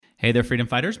Hey there, freedom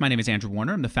fighters. My name is Andrew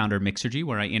Warner. I'm the founder of Mixergy,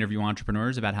 where I interview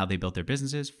entrepreneurs about how they built their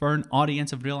businesses for an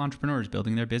audience of real entrepreneurs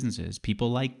building their businesses.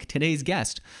 People like today's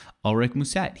guest, Ulrich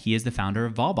Musset. He is the founder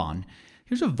of Vauban.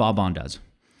 Here's what Vauban does.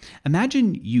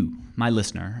 Imagine you, my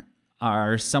listener,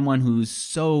 are someone who's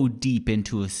so deep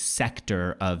into a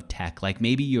sector of tech. Like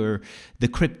maybe you're the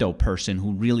crypto person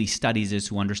who really studies this,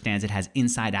 who understands it, has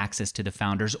inside access to the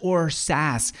founders, or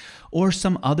SaaS, or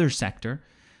some other sector.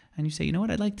 And you say, you know what,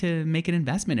 I'd like to make an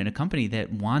investment in a company that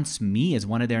wants me as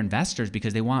one of their investors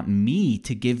because they want me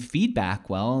to give feedback.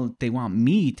 Well, they want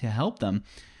me to help them.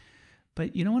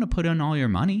 But you don't want to put in all your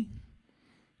money.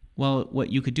 Well,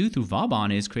 what you could do through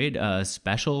Vauban is create a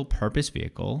special purpose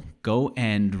vehicle, go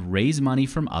and raise money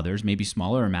from others, maybe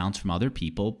smaller amounts from other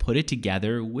people, put it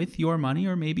together with your money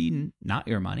or maybe not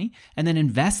your money, and then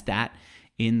invest that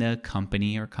in the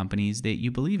company or companies that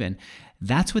you believe in.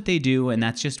 That's what they do, and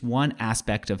that's just one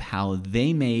aspect of how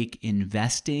they make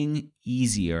investing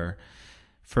easier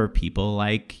for people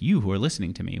like you who are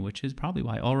listening to me, which is probably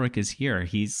why Ulrich is here.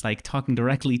 He's like talking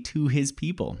directly to his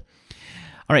people.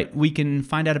 All right, we can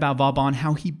find out about Vauban,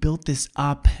 how he built this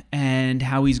up and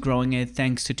how he's growing it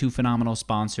thanks to two phenomenal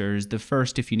sponsors. The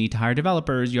first, if you need to hire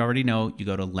developers, you already know, you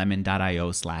go to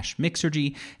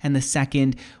lemon.io/Mixergy. And the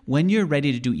second, when you're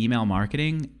ready to do email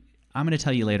marketing, I'm going to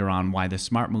tell you later on why the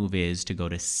smart move is to go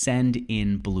to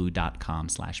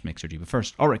sendinblue.com/Mixergy. But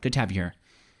first, Ulrich, good to have you here.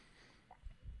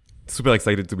 Super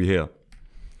excited to be here.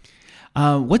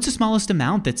 What's the smallest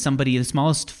amount that the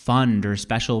smallest fund or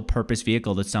special purpose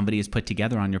vehicle that somebody has put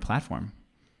together on your platform?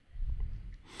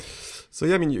 So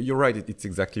yeah, I mean, you're right. It's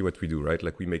exactly what we do, right?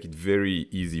 Like we make it very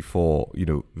easy for,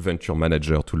 venture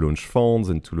manager to launch funds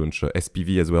and to launch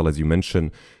SPV as well, as you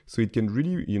mentioned. So it can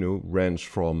really, range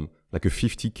from like a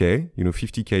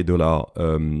 $50K dollar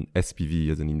SPV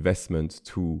as an investment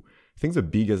to, I think the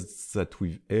biggest that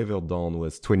we've ever done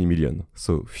was 20 million.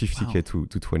 So 50K to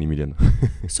 20 million.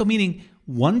 So meaning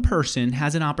one person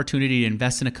has an opportunity to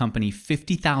invest in a company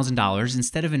 $50,000.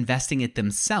 Instead of investing it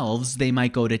themselves, they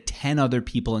might go to 10 other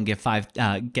people and get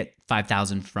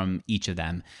 $5,000 from each of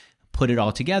them. Put it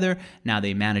all together. Now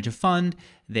they manage a fund.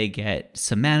 They get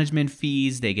some management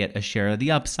fees. They get a share of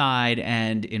the upside.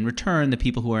 And in return, the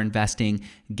people who are investing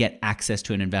get access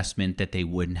to an investment that they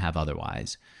wouldn't have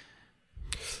otherwise.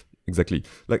 Exactly.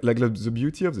 Like the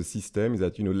beauty of the system is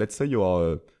that, let's say you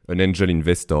are an angel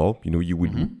investor, you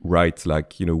would write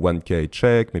 1K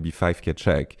check, maybe 5K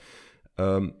check.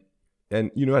 And,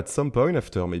 at some point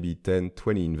after maybe 10,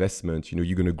 20 investments,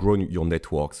 you're going to grow your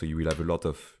network. So you will have a lot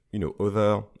of,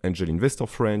 other angel investor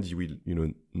friends, you will,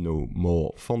 know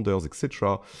more founders,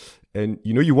 etc. And,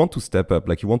 you want to step up,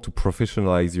 like you want to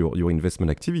professionalize your investment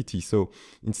activity. So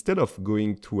instead of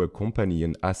going to a company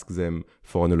and ask them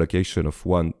for an allocation of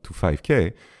 1 to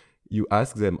 5K, you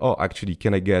ask them, actually,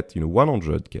 can I get,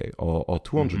 100K or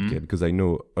 200K? Because I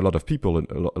know a lot of people and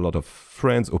a lot of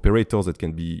friends, operators that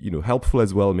can be, helpful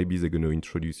as well. Maybe they're going to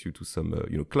introduce you to some,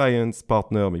 clients,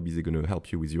 partner. Maybe they're going to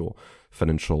help you with your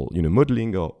financial,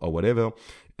 modeling or whatever.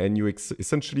 And you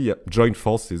essentially join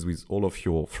forces with all of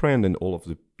your friends and all of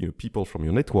the people from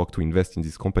your network to invest in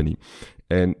this company.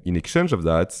 And in exchange of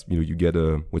that, you get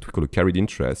what we call a carried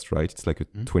interest, right? It's like a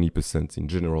 20% in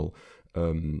general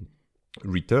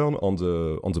return on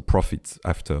the profits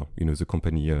after the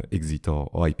company exit or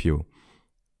IPO.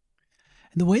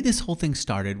 And the way this whole thing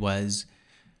started was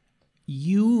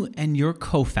you and your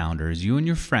co-founders, you and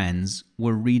your friends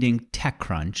were reading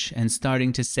TechCrunch and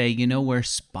starting to say, we're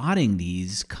spotting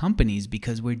these companies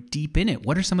because we're deep in it.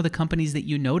 What are some of the companies that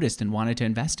you noticed and wanted to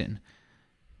invest in?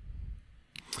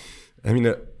 I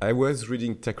mean, I was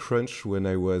reading TechCrunch when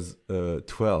I was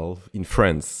 12 in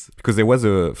France because there was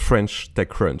a French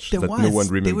TechCrunch no one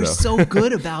remembers. They were so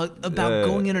good about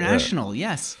going international.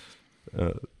 Yes.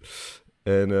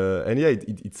 And yeah,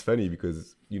 it's funny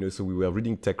because so we were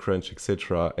reading TechCrunch,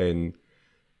 etc. And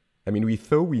I mean, we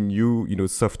thought we knew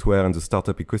software and the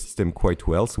startup ecosystem quite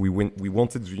well. So we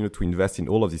wanted to invest in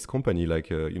all of this company like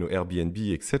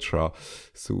Airbnb, etc.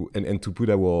 So and to put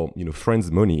our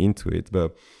friends' money into it,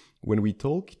 but when we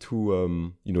talk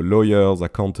to lawyers,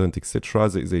 accountants, etc.,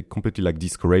 they completely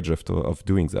discourage of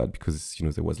doing that because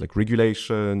there was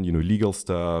regulation, legal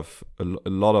stuff, a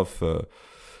lot of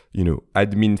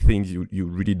admin things you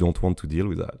really don't want to deal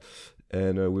with that.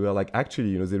 And we were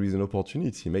actually, there is an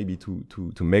opportunity maybe to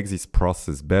make this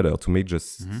process better, to make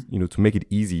to make it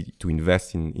easy to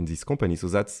invest in this company. So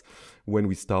that's when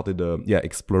we started,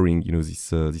 exploring,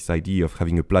 this idea of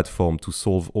having a platform to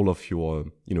solve all of your,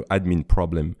 admin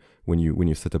problem when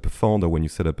you set up a fund or when you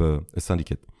set up a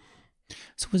syndicate.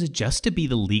 So was it just to be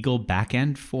the legal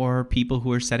backend for people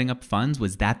who are setting up funds?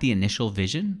 Was that the initial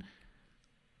vision?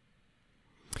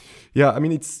 Yeah, I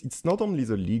mean, it's not only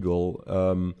the legal.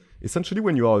 Essentially,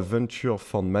 when you are a venture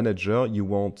fund manager, you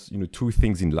want, two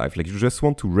things in life. Like you just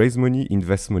want to raise money,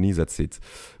 invest money. That's it.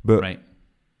 But Right.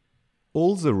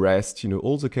 all the rest,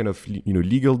 all the kind of,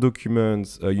 legal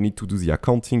documents, you need to do the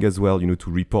accounting as well,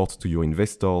 to report to your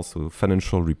investors, so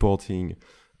financial reporting.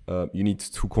 You need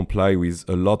to comply with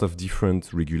a lot of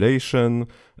different regulation.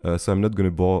 So I'm not going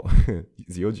to bore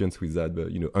the audience with that,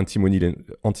 but,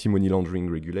 anti-money laundering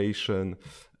regulation,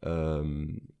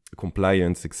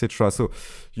 compliance, etc. So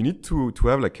you need to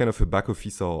have like kind of a back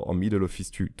office or middle office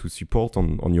to support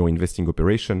on your investing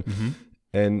operation. Mm-hmm.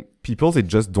 And people, they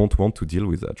just don't want to deal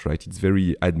with that, right? It's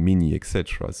very admin-y,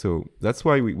 etc. So that's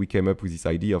why we came up with this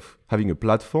idea of having a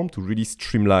platform to really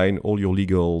streamline all your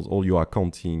legals, all your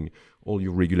accounting, all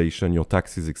your regulation, your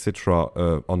taxes, etc.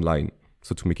 Online.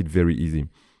 So to make it very easy.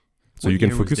 So What you can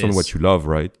year focus was on what you love,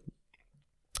 right?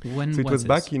 When So it was this?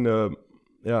 back in,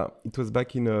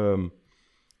 I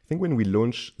think when we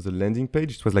launched the landing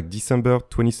page, it was like December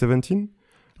 2017.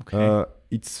 Okay.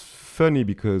 It's funny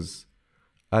because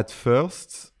at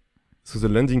first, so the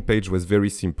landing page was very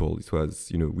simple. It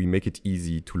was, we make it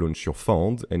easy to launch your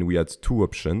fund, and we had two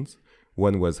options.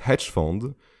 One was hedge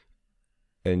fund,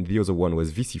 and the other one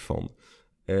was VC fund.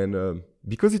 And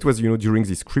because it was, during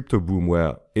this crypto boom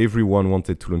where everyone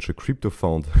wanted to launch a crypto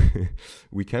fund,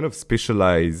 we kind of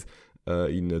specialize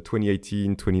in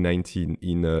 2018, 2019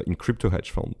 in crypto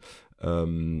hedge fund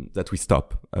that we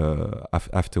stop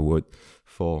afterward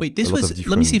for Wait, this a lot was, of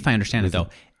let me see different if I understand it though.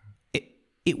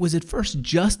 It was at first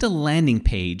just a landing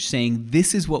page saying,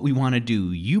 this is what we want to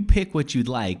do. You pick what you'd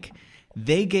like.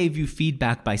 They gave you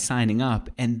feedback by signing up,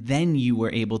 and then you were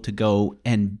able to go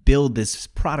and build this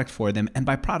product for them. And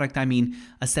by product, I mean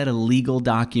a set of legal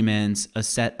documents, a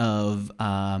set of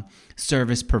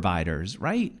service providers,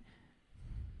 right?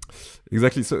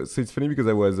 Exactly. So it's funny because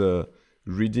I was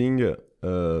reading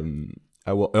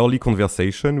our early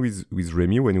conversation with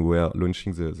Remy when we were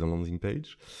launching the landing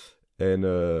page. And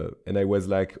I was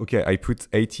like, okay, I put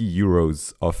 80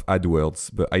 euros of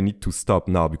AdWords, but I need to stop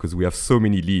now because we have so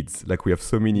many leads, like we have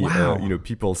so many, Wow.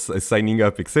 people signing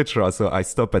up, etc. So I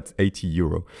stop at 80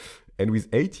 euro. And with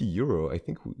 80 euro, I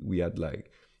think we had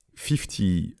like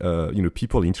 50,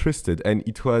 people interested, and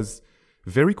it was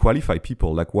very qualified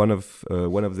people. Like one of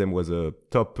them was a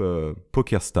top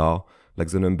poker star, like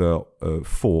the number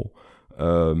 4,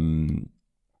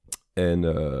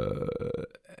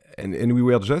 and we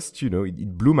were just,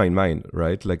 it blew my mind,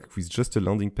 right? Like with just a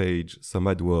landing page, some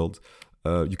AdWords,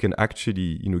 you can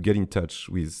actually, get in touch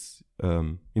with,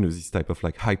 this type of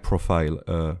like high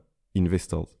profile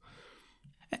investors.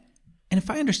 And if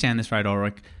I understand this right,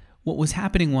 Ulrich, what was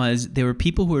happening was there were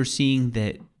people who were seeing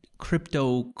that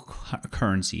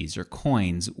cryptocurrencies or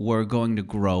coins were going to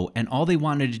grow, and all they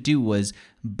wanted to do was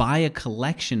buy a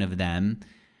collection of them,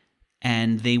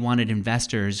 and they wanted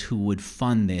investors who would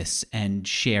fund this and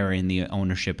share in the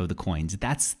ownership of the coins.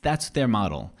 That's their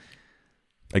model.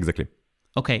 Exactly.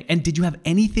 Okay, and did you have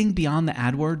anything beyond the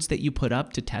AdWords that you put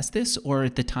up to test this, or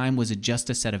at the time was it just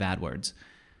a set of AdWords?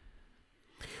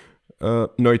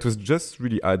 No, it was just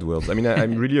really AdWords. I mean,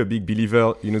 I'm really a big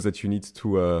believer, that you need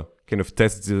to kind of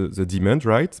test the demand,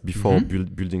 right, before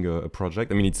building a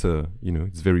project. I mean, it's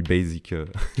it's very basic.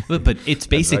 But it's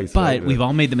basic. Advice, but right? We've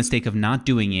all made the mistake of not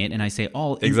doing it, and I say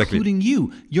all, Exactly. including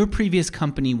you. Your previous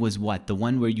company was what? The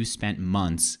one where you spent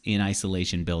months in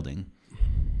isolation building.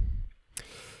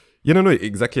 Yeah, no,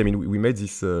 exactly. I mean, we made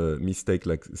this mistake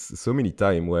like so many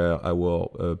times where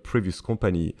our previous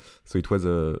company, so it was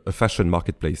a fashion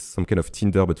marketplace, some kind of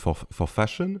Tinder, but for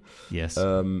fashion. Yes.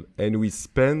 And we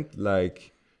spent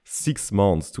like 6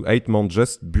 months to 8 months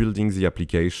just building the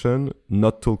application,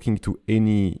 not talking to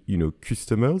any,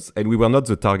 customers. And we were not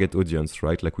the target audience,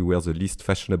 right? Like we were the least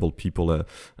fashionable people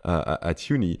at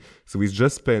uni. So we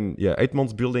just spent, 8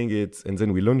 months building it, and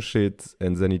then we launched it,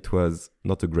 and then it was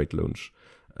not a great launch.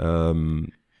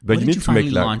 But you need to make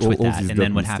like launch all with that, these and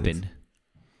then what mistakes. happened?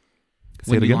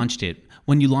 Say When it you again?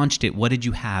 launched it, what did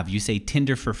you have? You say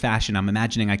Tinder for fashion. I'm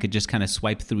imagining I could just kind of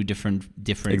swipe through different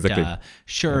Exactly.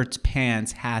 Shirts,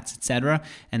 pants, hats, etc.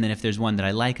 And then if there's one that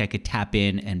I like, I could tap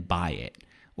in and buy it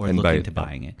or And look buy it, into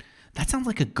buying it. That sounds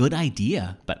like a good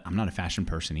idea, but I'm not a fashion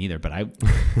person either. But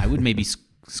I would maybe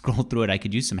scroll through it. I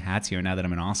could use some hats here now that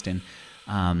I'm in Austin.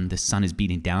 The sun is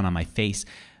beating down on my face.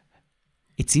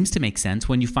 It seems to make sense.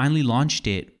 When you finally launched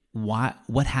it,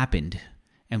 what happened?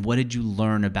 And what did you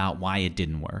learn about why it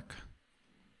didn't work?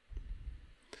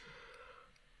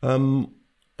 I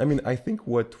mean, I think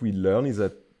what we learned is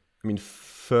that,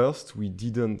 first, we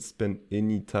didn't spend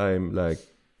any time like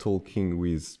talking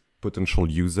with potential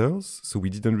users. So we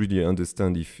didn't really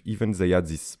understand if even they had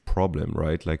this problem,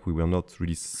 right? Like we were not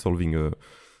really solving a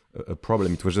problem.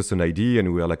 It was just an idea, and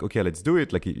we were like, okay, let's do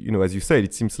it. Like, you know, as you said,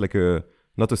 it seems like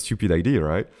not a stupid idea,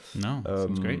 right? No,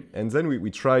 sounds great. And then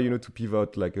we try, you know, to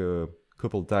pivot like a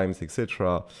couple times,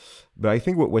 etc. But I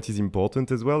think what is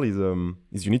important as well is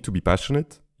you need to be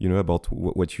passionate, you know, about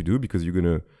what you do, because you're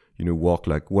gonna, you know, work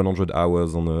like 100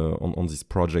 hours on this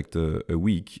project a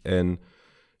week, and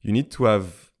you need to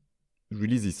have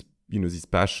really this, you know, this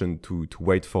passion to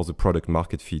wait for the product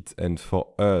market fit. And for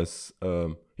us,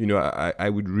 you know, I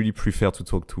would really prefer to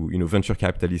talk to, you know, venture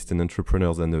capitalists and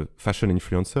entrepreneurs than a fashion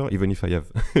influencer, even if I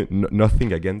have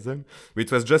nothing against them. But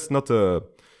it was just not a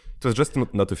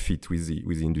fit with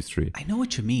the industry. I know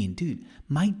what you mean, dude.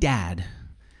 My dad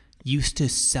used to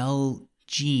sell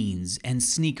jeans and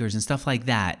sneakers and stuff like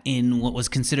that in what was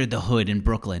considered the hood in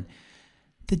Brooklyn.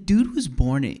 The dude was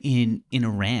born in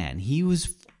Iran. He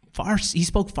was Farsi. He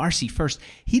spoke Farsi first.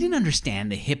 He didn't understand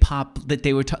the hip hop that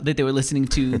they were listening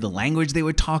to, the language they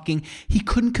were talking. He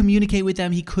couldn't communicate with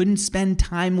them. He couldn't spend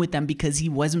time with them because he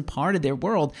wasn't part of their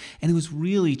world. And it was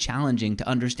really challenging to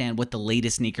understand what the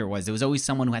latest sneaker was. There was always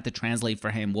someone who had to translate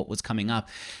for him what was coming up.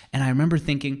 And I remember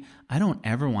thinking, I don't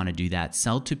ever want to do that.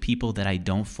 Sell to people that I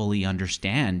don't fully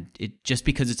understand. It just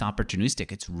because it's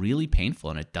opportunistic. It's really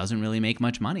painful and it doesn't really make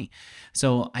much money.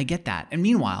 So I get that. And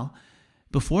meanwhile,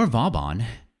 before Vauban,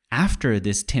 after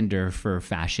this Tinder for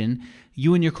fashion,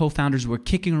 you and your co-founders were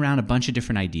kicking around a bunch of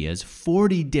different ideas,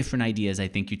 40 different ideas. I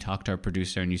think you talked to our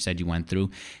producer and you said you went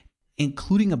through,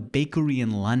 including a bakery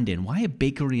in London. Why a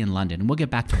bakery in London? And we'll get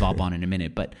back to Vauban in a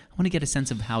minute, but I want to get a sense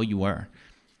of how you were.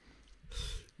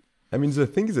 I mean, the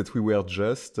thing is that we were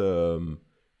just,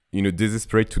 you know,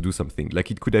 desperate to do something.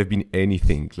 Like, it could have been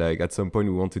anything. Like, at some point,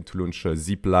 we wanted to launch a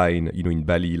zip line, you know, in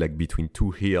Bali, like between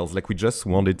two hills. Like, we just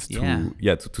wanted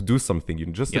to do something, you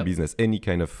know, just a business, any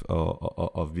kind of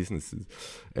businesses.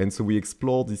 And so we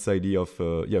explored this idea of,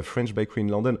 French bakery in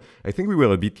London. I think we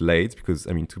were a bit late because,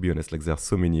 I mean, to be honest, like, there are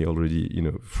so many already, you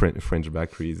know, French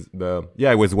bakeries. But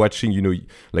I was watching, you know,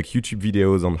 like YouTube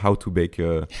videos on how to bake,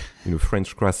 you know,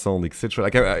 French croissant, etc.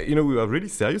 Like, you know, we were really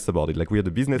serious about it. Like, we had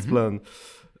a business plan.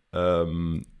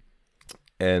 And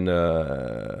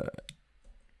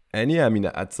yeah, I mean,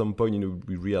 at some point, you know,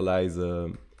 we realized,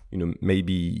 you know,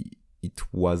 maybe it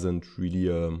wasn't really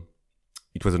a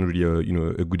you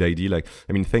know, a good idea. Like,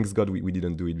 I mean, thanks God we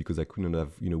didn't do it, because I couldn't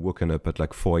have, you know, woken up at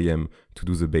like 4 a.m. to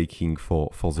do the baking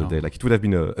for the day. Like, it would have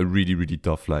been a really, really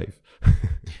tough life.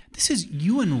 This is,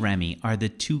 you and Remy are the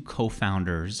two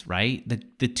co-founders, right?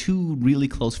 The two really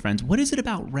close friends. What is it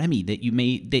about Remy that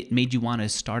made you want to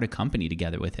start a company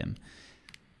together with him?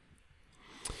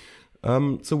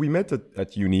 So we met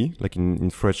at uni, like in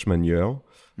freshman year.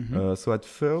 Mm-hmm. So at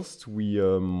first we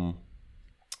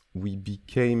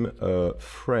became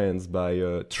friends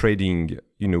by trading.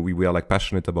 You know, we were like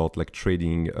passionate about like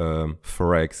trading,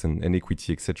 forex and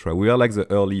equity, etc. We were like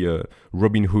the early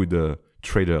Robinhood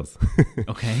traders.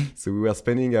 Okay. So we were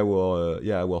spending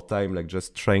our time like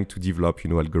just trying to develop,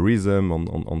 you know, algorithm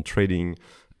on trading.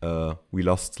 We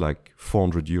lost like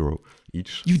 400 euro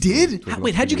each. You did?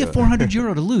 Wait, how'd you get 400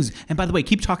 euro to lose? And by the way,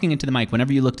 keep talking into the mic.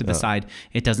 Whenever you look to the side,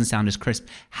 it doesn't sound as crisp.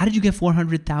 How did you get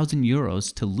 400,000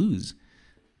 euros to lose?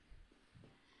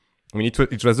 I mean,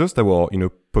 it was just our, you know,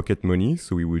 pocket money.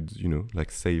 So we would, you know, like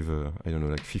save, I don't know,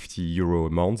 like 50 euro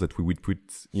amounts that we would put,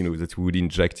 you know, that we would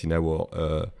inject in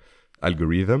our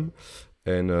algorithm.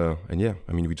 And yeah,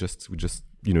 I mean, we just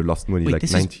you know, lost money. Wait, like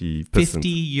 90%. 50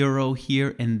 euro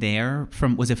here and there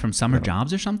was it from summer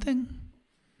jobs or something?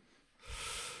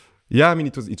 Yeah, I mean,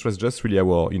 it was just really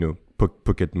our, you know,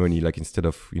 pocket money. Like, instead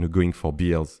of, you know, going for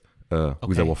beers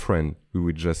with our friend, we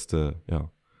would just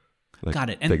like,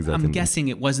 got it. And I'm guessing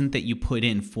it wasn't that you put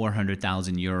in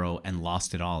 400,000 euro and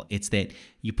lost it all. It's that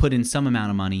you put in some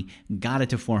amount of money, got it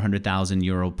to 400,000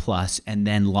 euro plus, and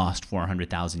then lost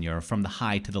 400,000 euro. From the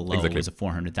high to the low was a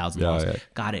 400,000 loss. Yeah.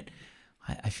 Got it.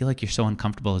 I feel like you're so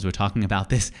uncomfortable as we're talking about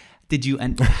this. Did you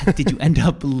end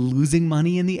up losing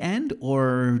money in the end,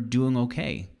 or doing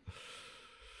okay?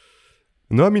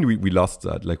 No, I mean, we lost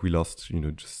that. Like, we lost, you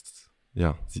know, just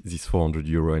this 400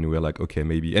 euro, and we were like, okay,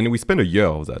 maybe. And we spent a year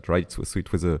of that, right? So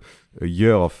it was a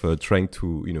year of trying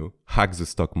to, you know, hack the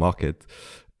stock market,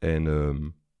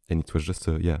 and it was just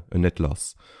a net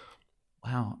loss.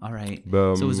 Wow. All right.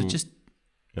 So was it just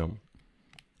a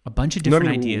bunch of different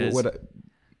ideas?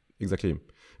 Exactly. I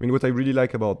mean, what I really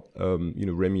like about you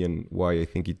know, Remy, and why I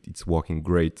think it's working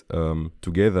great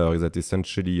together, is that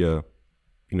essentially, you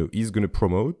know, he's going to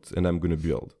promote and I'm going to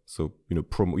build. So, you know,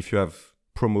 if you have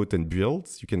promote and build,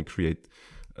 you can create,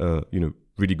 you know,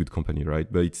 really good company,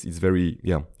 right? But it's very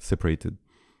separated.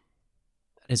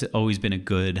 has always been a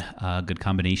good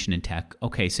combination in tech.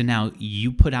 Okay, so now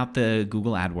you put out the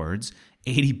Google AdWords,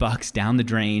 $80 down the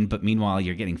drain, but meanwhile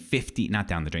you're getting 50, not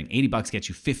down the drain, $80 gets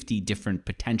you 50 different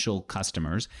potential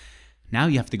customers. Now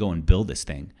you have to go and build this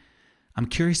thing. I'm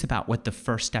curious about what the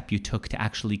first step you took to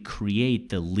actually create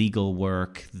the legal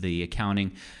work, the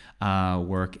accounting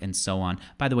work, and so on.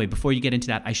 By the way, before you get into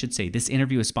that, I should say this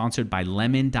interview is sponsored by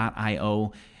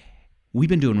Lemon.io. We've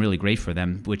been doing really great for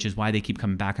them, which is why they keep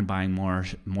coming back and buying more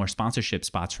sponsorship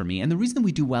spots for me. And the reason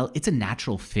we do well, it's a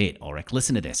natural fit, Ulrich.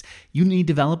 Listen to this. You need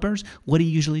developers. What do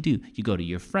you usually do? You go to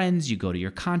your friends, you go to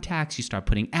your contacts, you start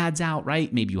putting ads out,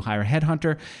 right? Maybe you hire a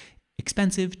headhunter.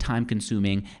 Expensive,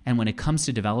 time-consuming, and when it comes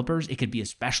to developers, it could be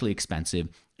especially expensive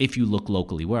if you look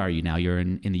locally. Where are you now? You're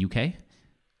in the UK?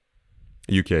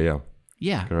 UK, yeah.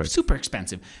 Yeah, correct. Super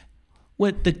expensive.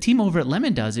 What the team over at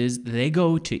Lemon does is they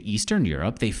go to Eastern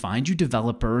Europe, they find you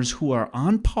developers who are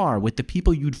on par with the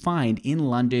people you'd find in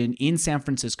London, in San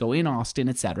Francisco, in Austin,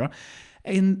 etc.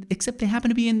 And except they happen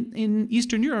to be in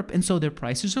Eastern Europe, and so their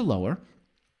prices are lower.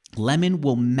 Lemon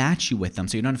will match you with them.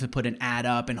 So you don't have to put an ad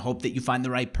up and hope that you find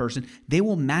the right person. They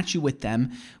will match you with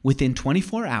them within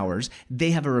 24 hours.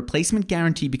 They have a replacement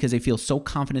guarantee because they feel so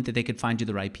confident that they could find you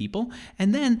the right people.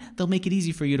 And then they'll make it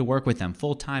easy for you to work with them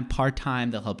full-time,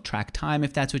 part-time. They'll help track time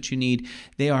if that's what you need.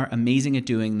 They are amazing at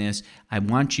doing this. I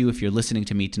want you, if you're listening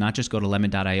to me, to not just go to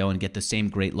lemon.io and get the same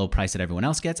great low price that everyone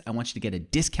else gets. I want you to get a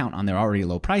discount on their already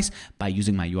low price by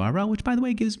using my URL, which, by the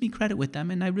way, gives me credit with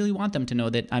them. And I really want them to know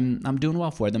that I'm doing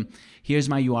well for them. Here's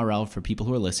my URL for people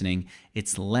who are listening.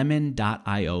 It's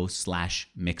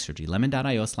lemon.io/Mixergy.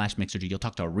 Lemon.io/Mixergy. You'll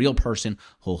talk to a real person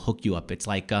who'll hook you up. It's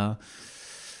like, like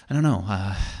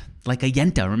a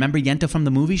Yenta. Remember Yenta from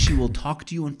the movie? She will talk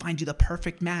to you and find you the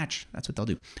perfect match. That's what they'll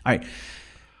do. All right.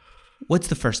 What's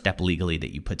the first step legally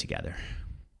that you put together?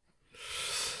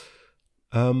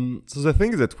 So the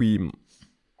thing is that we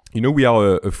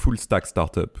are a full stack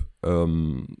startup.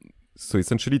 So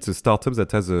essentially, it's a startup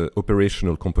that has an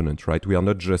operational component, right? We are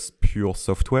not just pure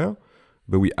software,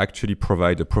 but we actually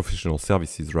provide a professional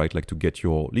services, right? Like to get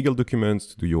your legal documents,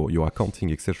 to do your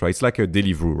accounting, etc. It's like a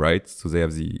Deliveroo, right? So they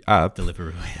have the app.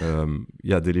 Deliveroo.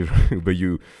 Deliveroo. But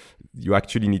you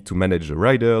actually need to manage the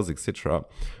riders, etc.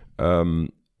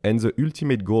 And the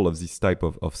ultimate goal of this type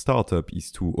of startup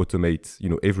is to automate,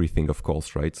 everything, of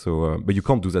course, right? So, but you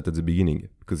can't do that at the beginning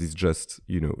because it's just,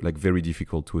 very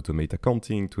difficult to automate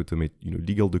accounting, to automate,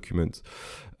 legal documents.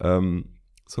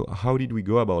 So how did we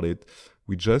go about it?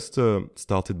 We just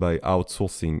started by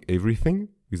outsourcing everything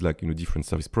with different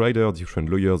service providers, different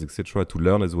lawyers, etc., to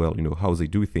learn as well, how they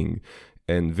do things.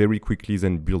 And very quickly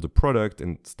then build a product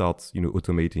and start,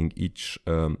 automating each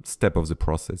step of the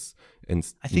process and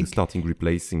starting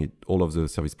replacing all of the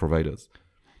service providers.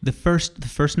 The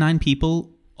first 9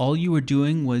 people, all you were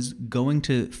doing was going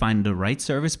to find the right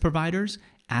service providers,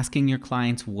 asking your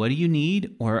clients, what do you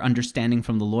need? Or understanding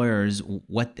from the lawyers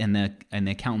what and the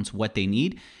accountants what they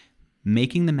need,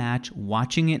 making the match,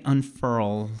 watching it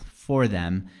unfurl for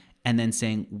them, and then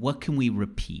saying, what can we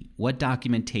repeat? What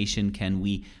documentation can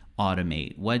we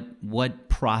automate? What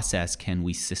process can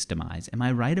we systemize? Am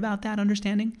I right about that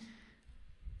understanding?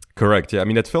 Correct. Yeah. I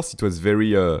mean, at first it was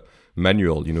very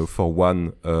manual. For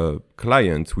one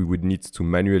client, we would need to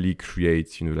manually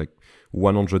create,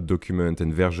 100 documents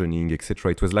and versioning,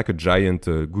 etc. It was like a giant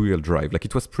Google Drive.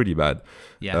 It was pretty bad.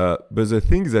 Yeah. But the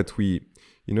thing that we,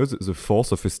 the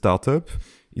force of a startup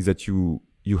is that you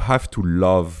have to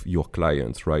love your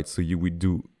clients, right? So you would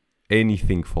do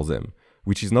anything for them,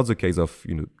 which is not the case of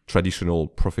traditional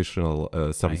professional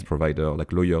service provider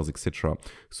like lawyers, etc.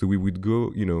 So we would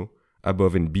go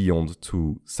above and beyond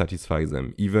to satisfy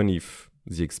them, even if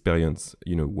the experience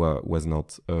was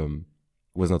not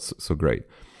so great.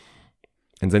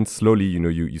 And then slowly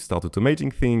you start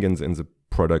automating things and the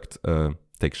product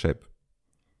takes shape.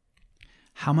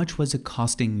 How much was it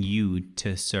costing you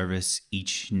to service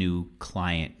each new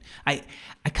client? I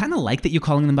kind of like that you're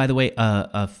calling them, by the way,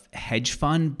 a hedge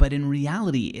fund, but in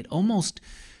reality, it almost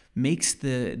makes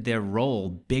their role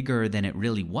bigger than it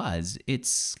really was.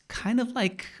 It's kind of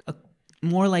like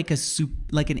more like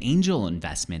an angel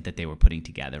investment that they were putting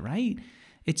together, right?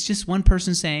 It's just one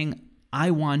person saying, I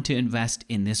want to invest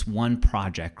in this one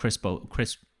project,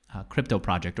 crypto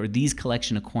project, or these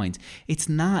collection of coins. It's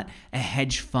not a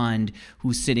hedge fund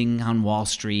who's sitting on Wall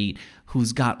Street,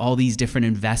 who's got all these different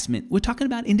investments. We're talking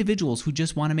about individuals who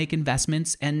just want to make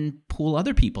investments and pool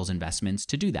other people's investments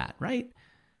to do that, right?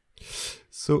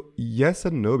 So yes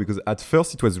and no, because at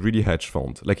first it was really hedge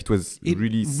fund. It was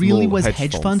really small really was hedge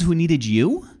hedge funds. funds who needed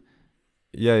you?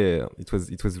 Yeah.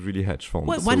 It was really hedge fund.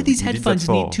 Why did these hedge funds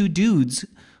need two dudes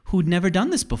who'd never done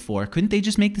this before? Couldn't they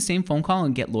just make the same phone call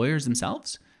and get lawyers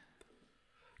themselves?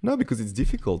 No, because it's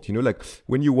difficult. Like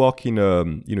when you work in,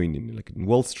 in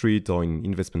Wall Street or in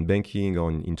investment banking or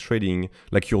in trading,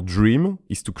 like your dream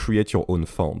is to create your own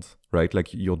fund, right?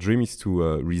 Like your dream is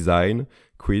to resign,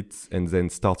 quit, and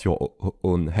then start your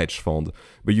own hedge fund.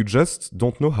 But you just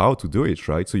don't know how to do it,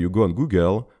 right? So you go on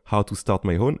Google, how to start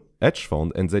my own hedge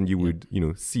fund, and then you would,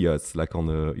 see us like on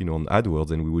on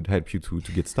AdWords, and we would help you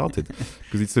to get started.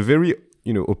 Because it's a very,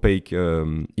 opaque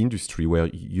industry where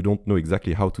you don't know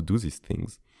exactly how to do these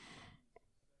things.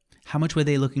 How much were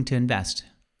they looking to invest?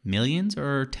 Millions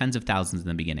or tens of thousands in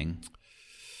the beginning?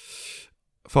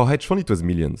 For hedge fund, it was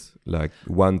millions, like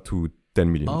 1 to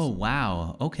 10 million. Oh,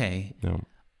 wow. Okay. Yeah.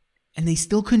 And they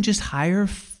still couldn't just hire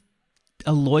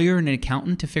a lawyer and an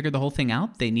accountant to figure the whole thing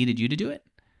out? They needed you to do it?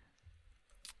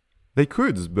 They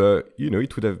could, but,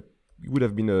 it would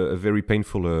have been a very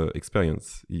painful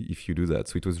experience if you do that.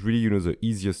 So it was really, the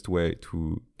easiest way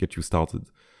to get you started.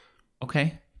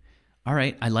 Okay. All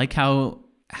right. I like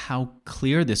how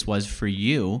clear this was for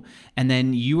you. And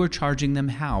then you were charging them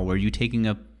how? Were you taking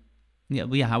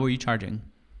how were you charging?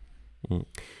 It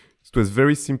was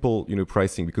very simple,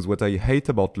 pricing, because what I hate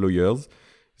about lawyers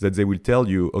is that they will tell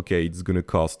you, okay, it's going to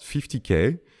cost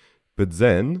 50K, but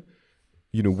then,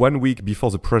 1 week before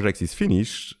the project is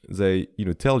finished, they,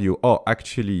 tell you, oh,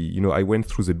 actually, I went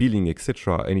through the billing,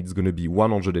 etc., and it's going to be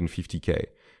 150K.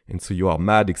 And so you are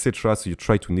mad, etc. So you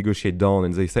try to negotiate down,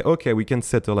 and they say, okay, we can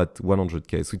settle at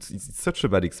 100K. So it's such a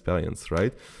bad experience,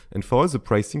 right? And for us, the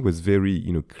pricing was very,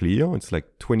 clear. It's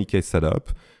like 20K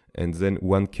setup, and then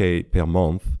 1K per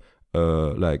month,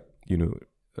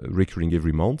 recurring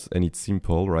every month. And it's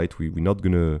simple, right? We're not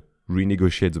gonna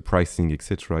renegotiate the pricing,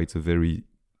 etc. It's a very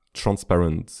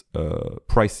transparent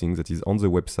pricing that is on the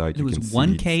website. It was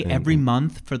 1K every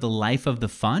month for the life of the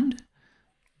fund?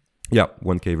 Yeah,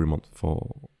 1K every month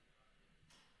for.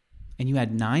 And you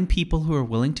had 9 people who were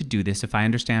willing to do this, if I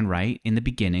understand right, in the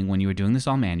beginning when you were doing this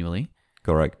all manually.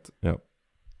 Correct. Yeah.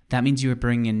 That means you were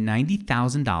bringing in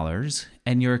 $90,000,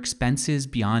 and your expenses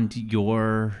beyond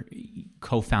your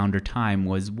co-founder time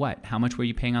was what? How much were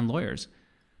you paying on lawyers?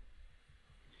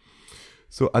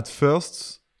 So at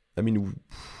first,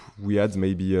 we had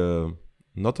maybe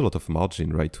not a lot of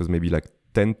margin, right? It was maybe like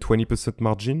 10-20%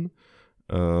 margin.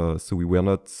 So we were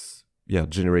not,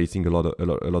 generating a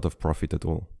lot of profit at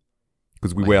all,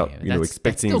 because we were,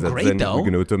 expecting that great, then though. we're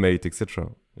going to automate,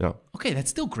 etc. Yeah. Okay, that's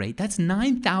still great. That's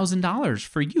 $9,000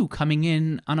 for you coming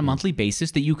in on a monthly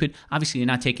basis that you could, obviously you're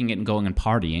not taking it and going and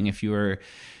partying. If you were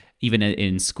even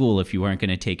in school, if you weren't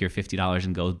going to take your $50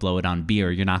 and go blow it on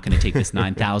beer, you're not going to take this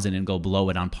 $9,000 and go blow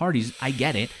it on parties. I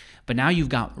get it. But now you've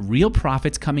got real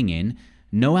profits coming in,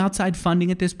 no outside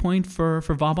funding at this point for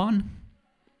Vauban?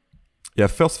 Yeah,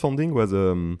 first funding was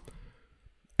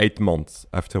 8 months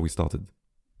after we started.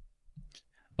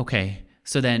 Okay,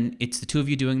 so then it's the two of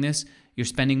you doing this. You're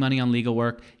spending money on legal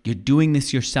work. You're doing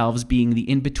this yourselves, being the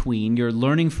in-between. You're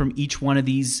learning from each one of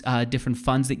these different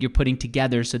funds that you're putting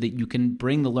together so that you can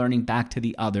bring the learning back to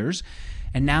the others.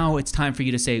 And now it's time for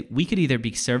you to say, we could either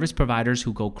be service providers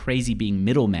who go crazy being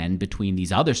middlemen between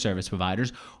these other service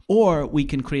providers, or we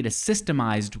can create a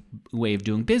systemized way of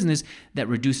doing business that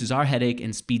reduces our headache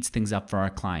and speeds things up for our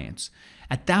clients.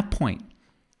 At that point,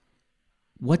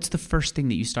 what's the first thing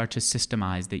that you start to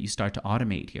systemize, that you start to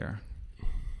automate here?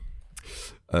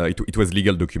 It was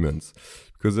legal documents.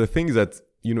 Because the thing is that,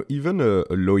 even a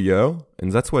lawyer,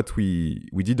 and that's what we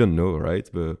didn't know, right?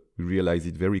 But we realized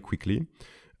it very quickly.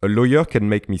 A lawyer can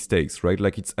make mistakes, right?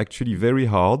 Like it's actually very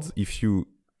hard if you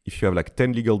have like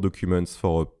 10 legal documents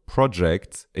for a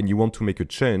project and you want to make a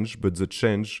change, but the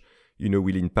change,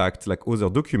 will impact like other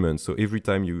documents. So every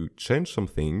time you change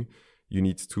something, you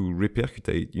need to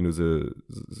repercutate,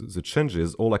 the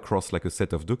changes all across like a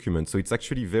set of documents. So it's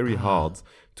actually very hard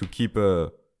to keep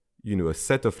a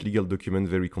set of legal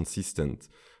documents very consistent.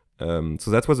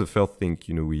 So that was the first thing,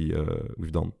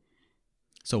 we've done.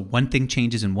 So one thing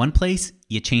changes in one place,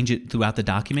 you change it throughout the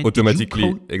document.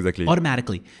 Automatically, exactly.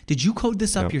 Automatically. Did you code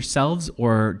this up yourselves,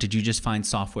 or did you just find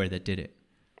software that did it?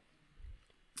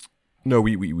 No,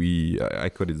 I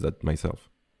coded that myself.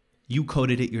 You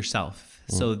coded it yourself.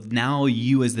 So now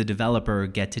you as the developer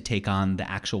get to take on the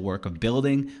actual work of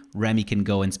building. Remy can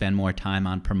go and spend more time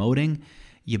on promoting.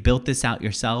 You built this out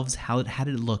yourselves. How did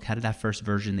it look? How did that first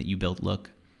version that you built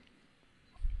look?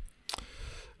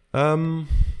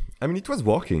 It was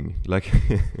working. Like,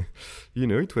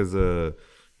 it was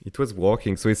It was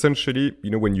working. So essentially,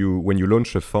 when you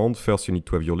launch a fund, first you need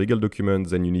to have your legal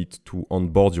documents, then you need to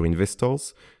onboard your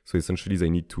investors. So essentially, they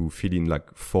need to fill in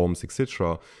like forms,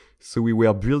 etc. So we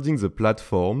were building the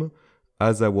platform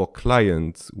as our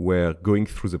clients were going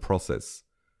through the process.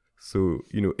 So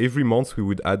every month we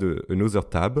would add another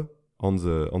tab on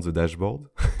the dashboard.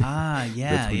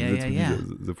 Yeah.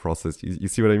 The process. You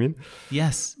see what I mean?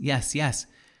 Yes.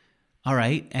 All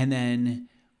right, and then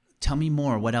tell me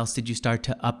more. What else did you start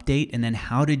to update? And then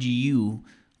how did you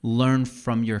learn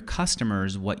from your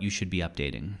customers what you should be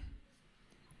updating?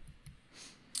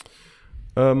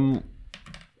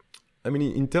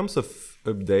 In terms of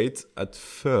update, at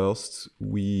first,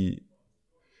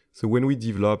 when we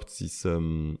developed this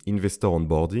investor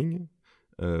onboarding,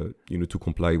 to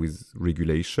comply with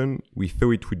regulation, we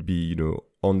thought it would be,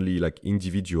 only like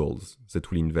individuals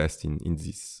that will invest in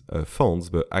these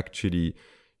funds, but actually,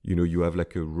 you have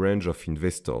like a range of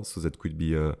investors. So that could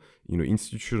be,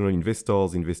 institutional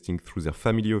investors investing through their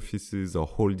family offices or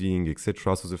holding,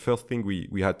 etc. So the first thing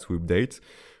we had to update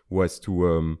was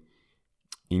to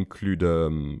include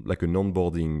like an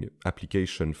onboarding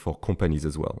application for companies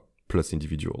as well, plus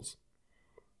individuals.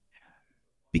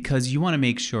 Because you want to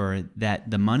make sure that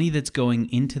the money that's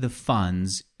going into the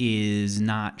funds is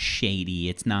not shady.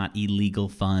 It's not illegal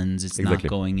funds. It's Exactly. not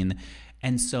going in.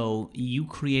 And so you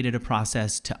created a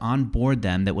process to onboard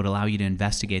them that would allow you to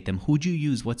investigate them. Who'd you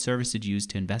use? What service did you use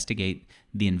to investigate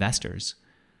the investors?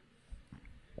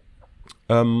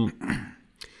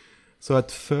 So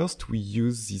at first we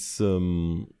used this,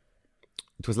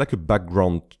 it was like a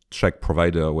background check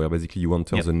provider where basically you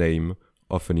enter the name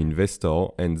of an investor,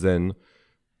 and then,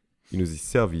 this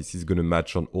service is going to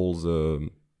match on all the,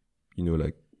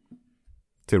 like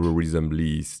terrorism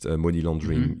list, money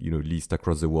laundering, list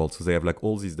across the world. So they have like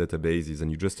all these databases, and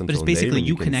you just enter But it's a name basically and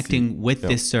you can connecting see- with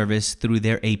this service through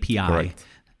their API. Correct.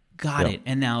 Got Yeah. it.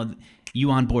 And now you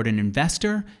onboard an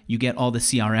investor, you get all the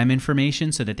CRM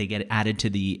information so that they get added to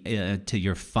the to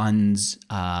your fund's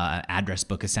address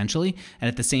book essentially. And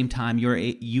at the same time,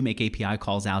 you make API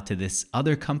calls out to this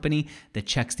other company that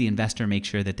checks the investor, make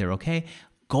sure that they're okay.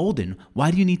 Golden.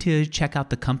 Why do you need to check out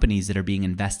the companies that are being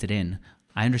invested in?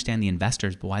 I understand the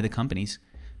investors, but why the companies?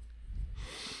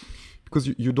 Because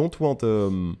you don't want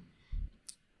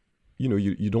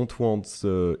you don't want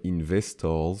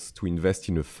investors to invest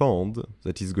in a fund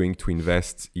that is going to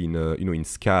invest in in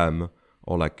scam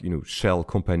or like shell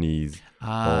companies.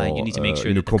 Or, you need to make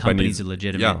sure that the companies are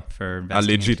legitimate for investing.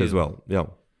 Are legit into. as well. Yeah,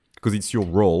 because it's your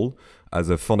role as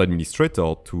a fund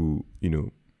administrator to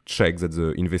check that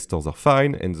the investors are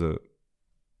fine and the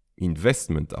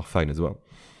investment are fine as well.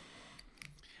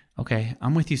 Okay,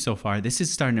 I'm with you so far. This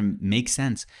is starting to make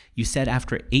sense. You said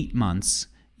after 8 months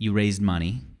you raised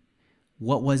money.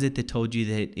 What was it that told you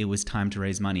that it was time to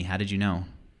raise money? How did you know?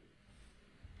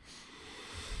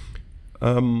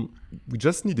 We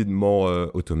just needed more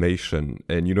automation,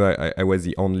 and I was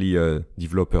the only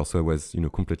developer, so I was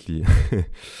completely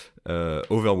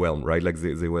overwhelmed, right? Like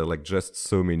they were like just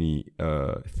so many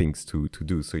things to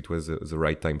do. So it was the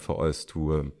right time for us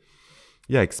to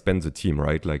expand the team,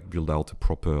 right? Like build out a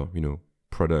proper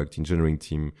product engineering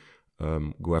team,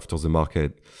 go after the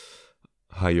market,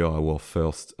 hire our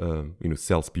first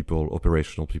salespeople,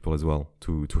 operational people as well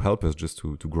to help us just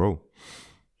to grow.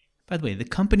 By the way, the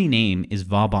company name is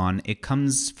Vauban. It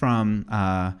comes from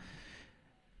a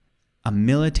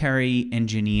military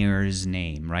engineer's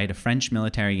name, right? A French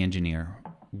military engineer.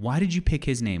 Why did you pick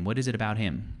his name? What is it about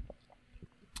him?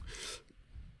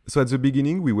 So at the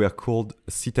beginning, we were called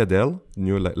Citadel,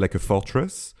 like a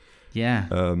fortress. Yeah.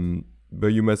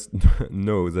 But you must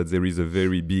know that there is a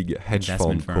very big hedge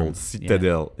fund called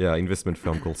Citadel. Yeah, investment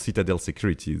firm called Citadel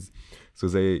Securities. So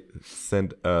they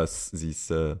sent us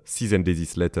this cease and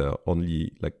desist letter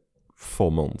only like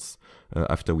 4 months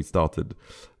after we started.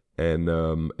 And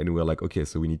we were like, okay,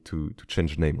 so we need to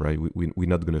change the name, right? We're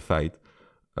not going to fight.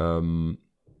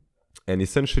 And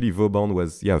essentially, Vauban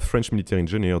was a French military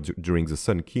engineer during the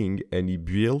Sun King, and he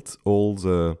built all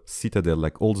the citadel,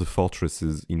 like all the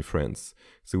fortresses in France.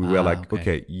 So we were like,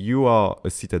 okay, you are a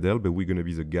citadel, but we're going to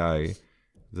be the guy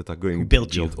that are going to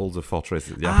build all the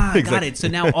fortresses. Yeah, exactly. Got it. So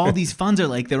now all these funds are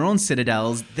like their own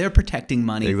citadels. They're protecting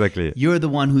money. Exactly. You're the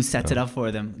one who sets it up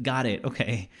for them. Got it.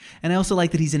 Okay. And I also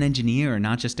like that he's an engineer,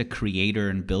 not just a creator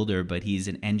and builder, but he's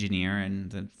an engineer.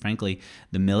 And frankly,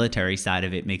 the military side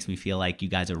of it makes me feel like you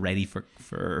guys are ready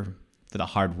for the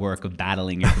hard work of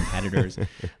battling your competitors.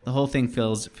 The whole thing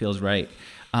feels right.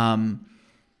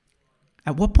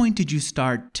 At what point did you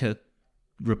start to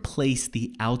replace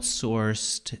the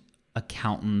outsourced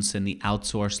accountants and the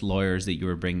outsourced lawyers that you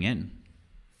were bringing in?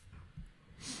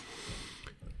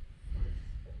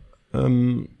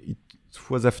 It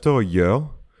was after a year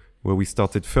where we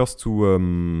started first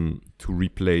to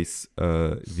replace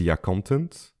the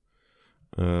accountant,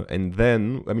 and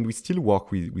then we still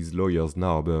work with lawyers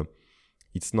now, but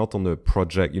it's not on a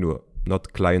project,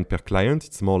 not client per client.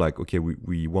 It's more like, okay,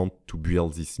 we want to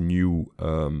build this new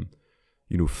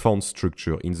fund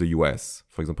structure in the US.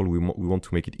 For example, we want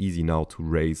to make it easy now to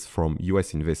raise from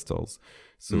US investors.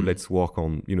 So let's work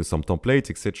on some template,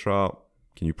 etc.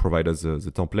 Can you provide us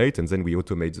the template, and then we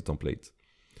automate the template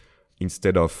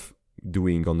instead of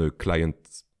doing on a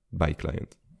client by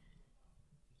client.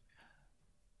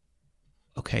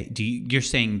 Okay. You're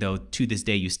saying though, to this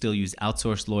day, you still use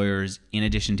outsourced lawyers in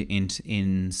addition to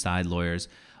inside lawyers.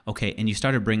 Okay. And you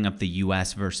started bringing up the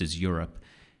US versus Europe.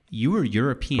 You were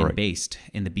European based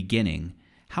in the beginning.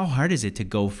 How hard is it to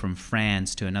go from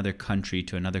France to another country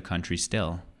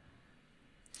still?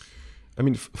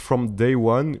 From day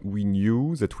one, we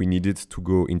knew that we needed to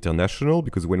go international,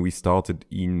 because when we started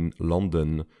in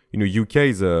London, UK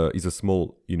is a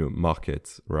small,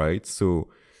 market, right? So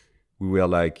we were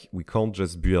like, we can't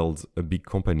just build a big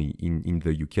company in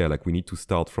the UK. Like, we need to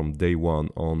start from day one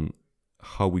on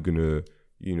how we're gonna,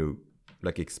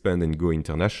 expand and go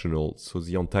international. So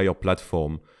the entire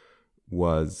platform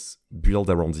was built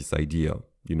around this idea,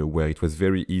 where it was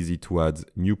very easy to add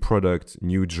new product,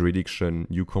 new jurisdiction,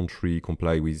 new country,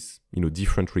 comply with,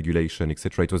 different regulation,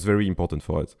 etc. It was very important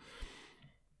for us.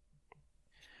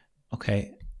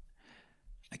 Okay.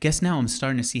 I guess now I'm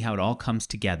starting to see how it all comes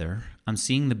together. I'm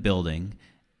seeing the building.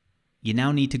 You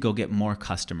now need to go get more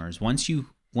customers. Once you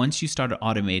started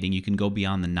automating, you can go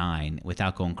beyond the 9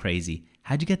 without going crazy.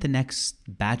 How'd you get the next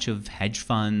batch of hedge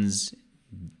funds,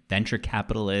 venture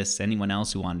capitalists, anyone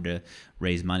else who wanted to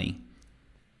raise money?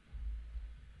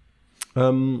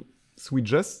 So we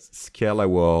just scale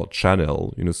our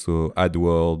channel, so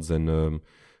AdWords and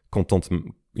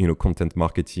content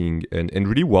marketing and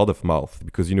really word of mouth,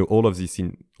 because all of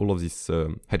these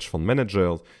hedge fund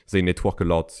managers, they network a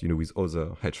lot, with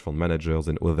other hedge fund managers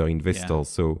and other investors. Yeah.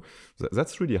 So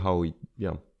that's really how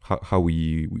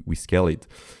we scale it.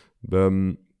 But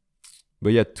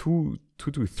yeah, 2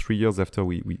 to 3 years after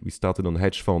we started on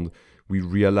hedge fund, we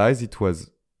realized it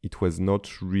was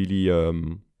not really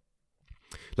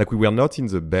we were not in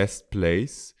the best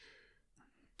place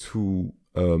to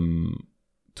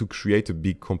create a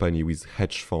big company with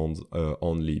hedge funds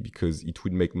only, because it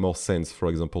would make more sense, for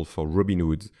example, for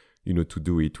Robinhood, to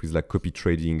do it with copy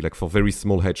trading, for very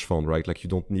small hedge fund, right? You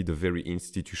don't need a very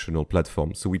institutional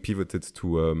platform. So we pivoted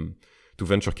to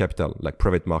venture capital,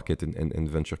 private market and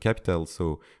venture capital.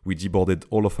 So we deboarded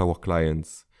all of our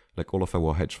clients, all of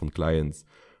our hedge fund clients.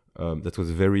 That was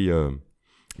a very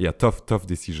tough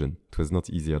decision. It was not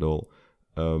easy at all.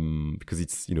 Because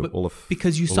it's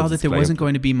because you saw that there wasn't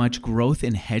going to be much growth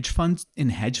in hedge funds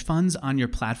on your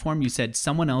platform. You said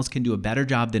someone else can do a better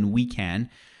job than we can.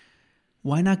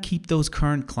 Why not keep those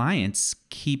current clients,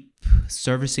 keep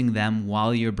servicing them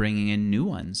while you're bringing in new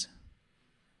ones?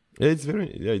 It's a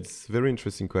very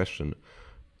interesting question.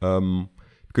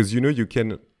 Because you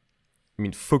can,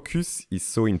 focus is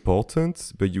so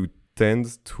important, but you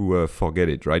tend to forget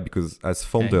it, right? Because as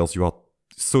founders, you are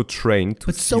so trained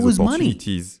to see these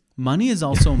opportunities. Money is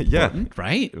also important,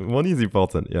 right? Money is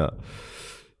important, yeah.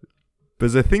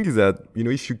 But the thing is that,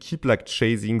 if you keep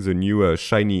chasing the new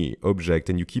shiny object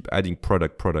and you keep adding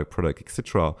product,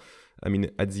 etc.,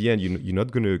 at the end, you're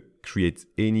not going to create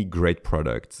any great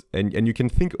product. And you can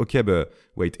think, okay, but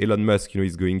wait, Elon Musk,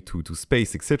 is going to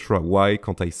space, etc. Why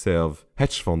can't I serve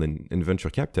hedge fund and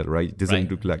venture capital, right? It doesn't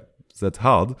look like that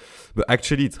hard, but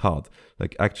actually it's hard.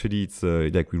 It's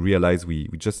we realized we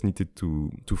just needed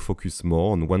to focus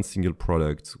more on one single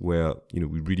product where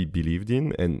we really believed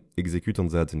in, and execute on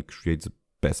that and create the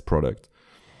best product.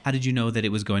 How did you know that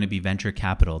it was going to be venture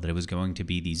capital, that it was going to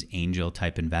be these angel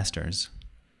type investors?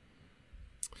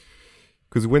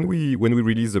 Because when we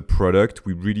released the product,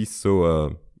 we really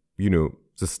saw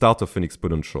the start of an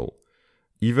exponential.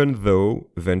 Even though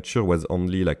venture was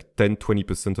only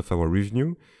 10-20% of our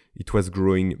revenue, it was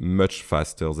growing much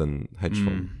faster than hedge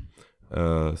fund.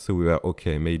 So we were,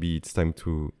 okay, maybe it's time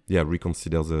to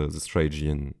reconsider the strategy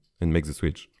and make the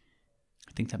switch.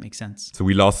 I think that makes sense. So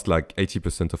we lost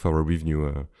 80% of our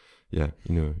revenue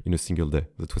in a single day.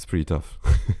 That was pretty tough.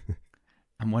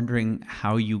 I'm wondering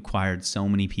how you acquired so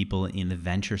many people in the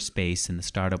venture space, in the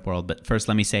startup world. But first,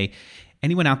 let me say,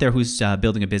 anyone out there who's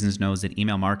building a business knows that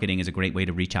email marketing is a great way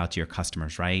to reach out to your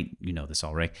customers, right? You know this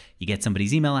all, right? You get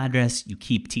somebody's email address, you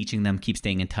keep teaching them, keep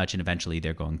staying in touch, and eventually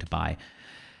they're going to buy.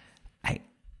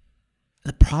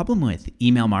 The problem with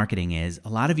email marketing is a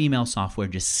lot of email software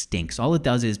just stinks. All it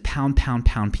does is pound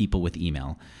people with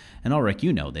email. and Ulrich,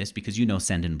 you know this because you know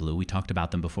Sendinblue. We talked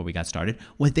about them before we got started.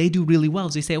 What they do really well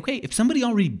is they say, okay, if somebody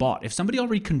already bought, if somebody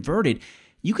already converted,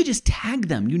 you could just tag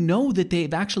them. You know that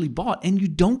they've actually bought, and you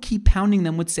don't keep pounding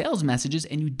them with sales messages,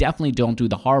 and you definitely don't do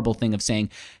the horrible thing of saying,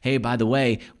 hey, by the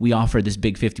way, we offer this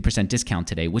big 50% discount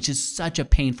today, which is such a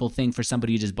painful thing for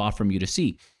somebody who just bought from you to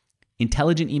see.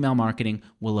 Intelligent email marketing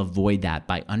will avoid that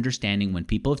by understanding when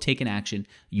people have taken action,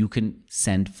 you can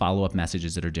send follow-up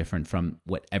messages that are different from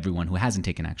what everyone who hasn't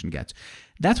taken action gets.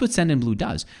 That's what Sendinblue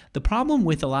does. The problem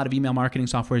with a lot of email marketing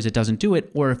software is it doesn't do it,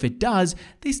 or if it does,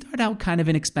 they start out kind of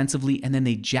inexpensively and then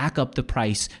they jack up the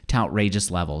price to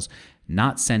outrageous levels.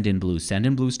 Not Sendinblue.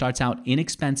 Sendinblue starts out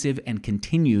inexpensive and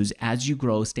continues as you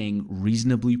grow, staying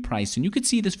reasonably priced. And you could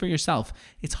see this for yourself.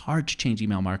 It's hard to change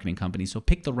email marketing companies, so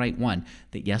pick the right one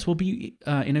that, yes, will be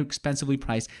inexpensively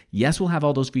priced, yes, will have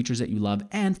all those features that you love,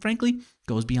 and frankly,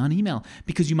 goes beyond email,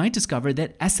 because you might discover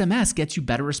that SMS gets you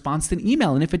better response than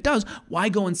email. And if it does, why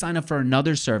go and sign up for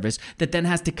another service that then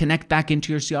has to connect back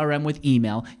into your CRM with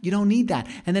email? You don't need that.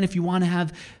 And then if you want to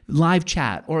have live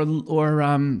chat or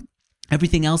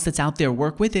everything else that's out there,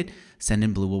 work with it.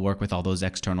 Sendinblue will work with all those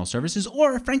external services,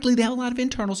 or frankly, they have a lot of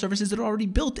internal services that are already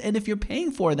built. And if you're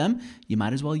paying for them, you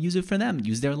might as well use it for them.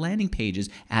 Use their landing pages,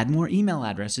 add more email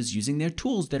addresses using their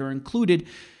tools that are included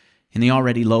in the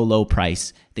already low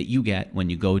price that you get when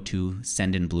you go to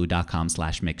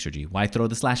sendinblue.com/Mixergy. Why throw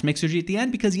the /Mixergy at the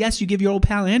end? Because yes, you give your old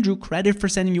pal Andrew credit for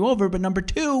sending you over, but number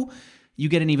two, you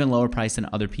get an even lower price than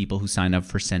other people who sign up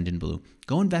for Sendinblue.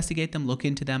 Go investigate them, look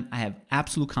into them. I have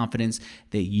absolute confidence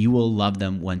that you will love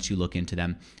them once you look into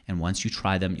them. And once you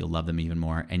try them, you'll love them even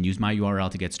more. And use my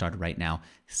URL to get started right now,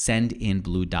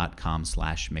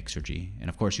 sendinblue.com/Mixergy. And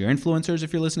of course, your influencers,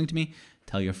 if you're listening to me,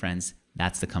 tell your friends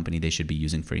that's the company they should be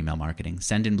using for email marketing,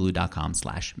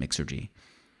 sendinblue.com/Mixergy.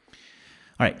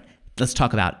 All right, let's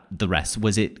talk about the rest.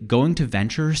 Was it going to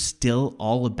venture still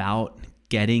all about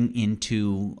getting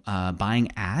into buying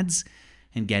ads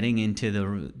and getting into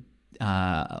the,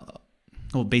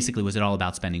 basically, was it all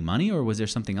about spending money, or was there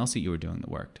something else that you were doing that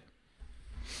worked?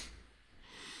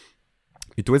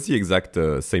 It was the exact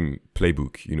same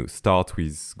playbook, start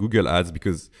with Google Ads,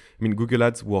 because, Google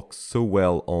Ads works so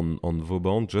well on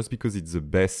Vauban just because it's the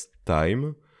best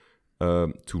time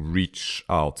to reach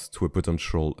out to a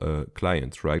potential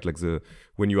client, right? Like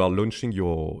when you are launching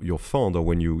your fund, or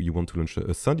when you want to launch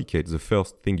a syndicate, the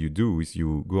first thing you do is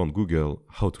you go on Google,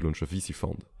 how to launch a VC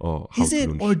fund, or how to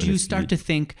launch or do you an start SPV. to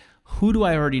think, who do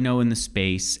I already know in the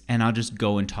space, and I'll just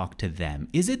go and talk to them?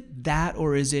 Is it that,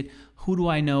 or is it, who do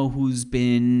I know who's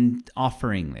been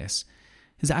offering this?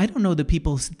 Because I don't know that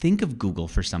people think of Google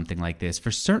for something like this. For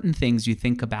certain things you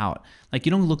think about, like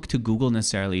you don't look to Google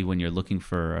necessarily when you're looking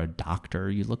for a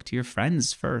doctor. You look to your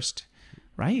friends first,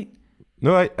 right?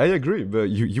 No, I agree, but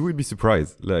you would be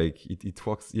surprised. Like it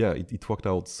works, it worked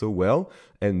out so well.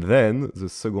 And then the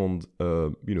second,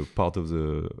 part of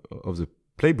the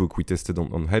playbook we tested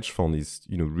on hedge fund is,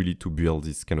 really to build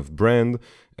this kind of brand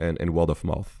and word of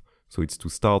mouth. So it's to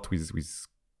start with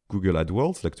Google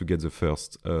AdWords, like to get the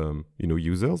first,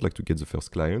 users, like to get the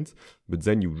first clients. But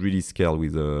then you really scale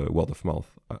with word of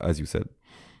mouth, as you said.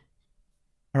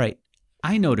 All right.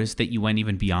 I noticed that you went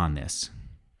even beyond this.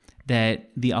 That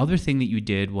the other thing that you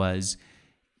did was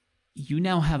you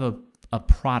now have a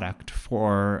product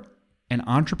for an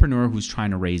entrepreneur who's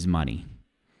trying to raise money.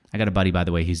 I got a buddy, by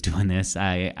the way, he's doing this.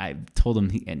 I told him,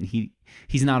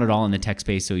 he's not at all in the tech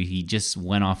space, so he just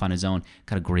went off on his own.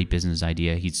 Got a great business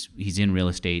idea. He's in real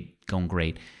estate, going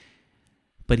great.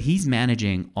 But he's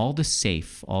managing all the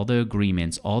SAFE, all the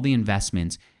agreements, all the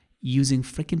investments using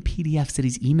freaking PDFs that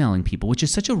he's emailing people, which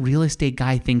is such a real estate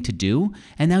guy thing to do.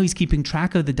 And now he's keeping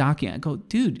track of the document. I go,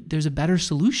 dude, there's a better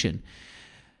solution.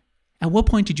 At what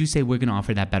point did you say we're going to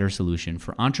offer that better solution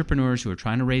for entrepreneurs who are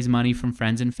trying to raise money from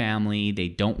friends and family? They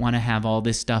don't want to have all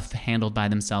this stuff handled by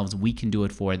themselves. We can do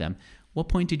it for them. What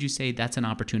point did you say that's an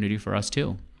opportunity for us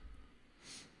too?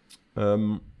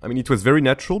 It was very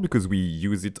natural because we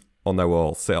use it on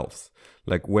ourselves.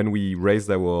 Like when we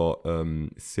raised our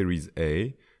Series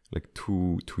A, like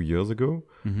two years ago,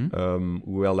 we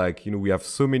were like, we have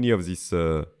so many of these,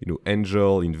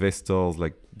 angel investors,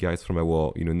 like guys from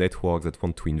our, network that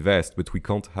want to invest, but we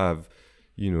can't have,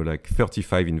 like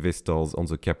 35 investors on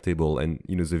the cap table, and,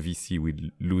 the VC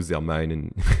would lose their mind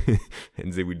and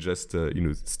and they would just,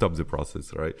 stop the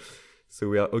process, right? So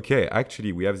we are, okay,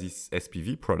 actually we have this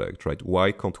SPV product, right?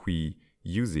 Why can't we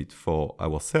use it for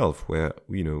ourselves, where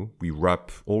we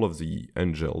wrap all of the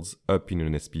angels up in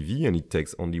an SPV, and it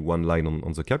takes only one line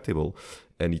on the cap table,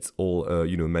 and it's all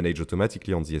managed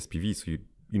automatically on the SPV. So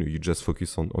you just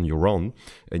focus on your round,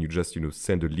 and you just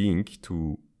send a link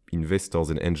to investors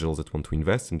and angels that want to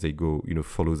invest, and they go,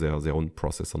 follow their own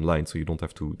process online, so you don't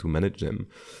have to manage them.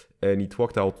 And it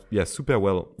worked out, super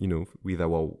well, with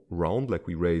our round. Like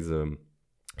we raised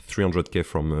 300K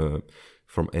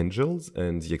from angels,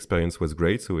 and the experience was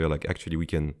great. So we are like, actually, we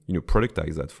can,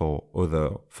 productize that for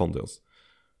other founders.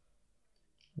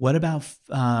 What about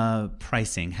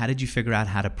pricing? How did you figure out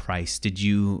how to price? Did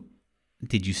you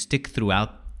stick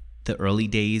throughout the early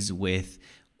days with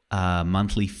a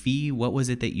monthly fee? What was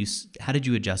it that how did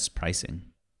you adjust pricing?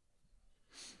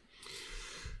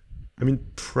 I mean,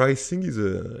 pricing is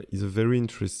a very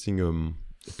interesting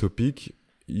topic.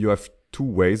 You have two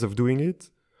ways of doing it,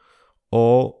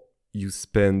 or you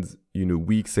spend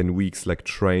weeks and weeks like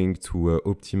trying to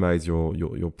optimize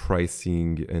your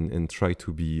pricing and try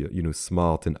to be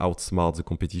smart and outsmart the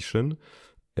competition,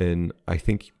 and I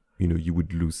think you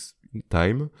would lose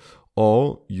time,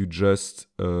 or you just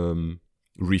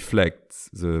reflect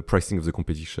the pricing of the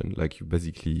competition, like you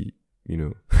basically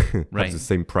right. have the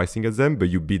same pricing as them, but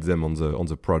you beat them on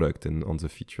the product and on the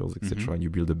features, etc. Mm-hmm. And you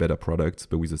build a better product,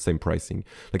 but with the same pricing.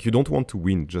 Like you don't want to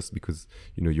win just because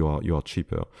you are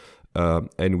cheaper.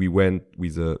 And we went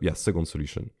with a second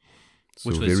solution,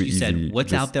 which was very easy. Said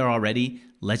what's out there already.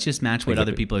 Let's just match what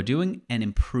other people are doing and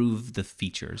improve the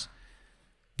features.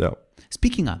 Yeah.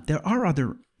 Speaking of, there are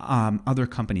other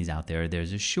companies out there.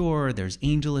 There's Assure, there's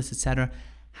AngelList, etc.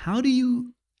 How do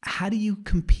you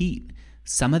compete?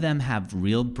 Some of them have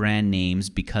real brand names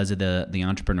because of the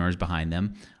entrepreneurs behind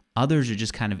them. Others are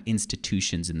just kind of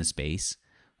institutions in the space.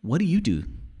 What do you do?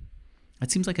 That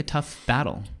seems like a tough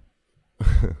battle.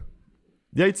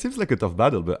 Yeah, it seems like a tough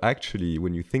battle, but actually,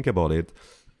 when you think about it,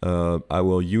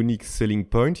 our unique selling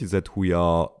point is that we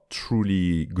are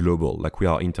truly global, like we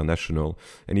are international.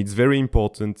 And it's very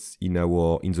important in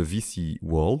the VC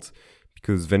world,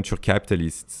 because venture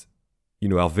capitalists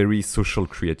are very social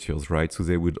creatures, right? So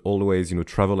they would always,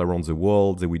 travel around the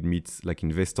world. They would meet like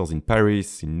investors in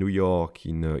Paris, in New York,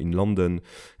 in London.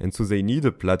 And so they need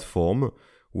a platform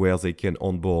where they can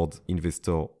onboard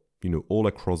investors, all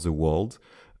across the world.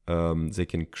 They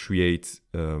can create,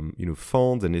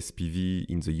 funds and SPV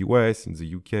in the US, in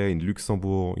the UK, in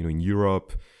Luxembourg, in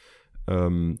Europe,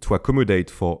 to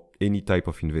accommodate for any type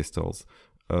of investors.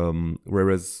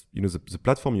 Whereas the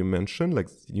platform you mentioned, like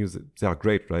they are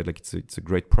great, right? Like it's a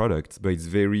great product, but it's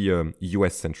very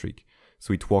US centric.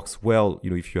 So it works well,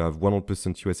 if you have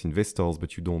 100% US investors,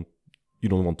 but you don't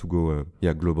want to go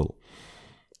global.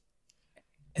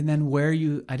 And then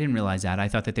I didn't realize that. I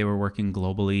thought that they were working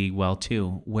globally well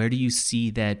too. Where do you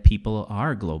see that people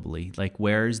are globally? Like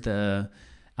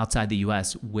outside the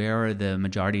US, where are the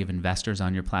majority of investors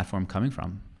on your platform coming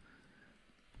from?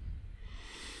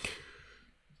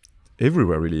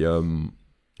 Everywhere, really.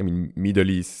 Middle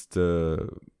East,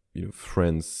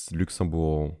 France,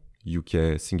 Luxembourg,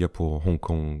 UK, Singapore, Hong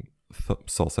Kong,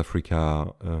 South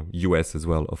Africa, US as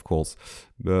well, of course.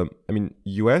 But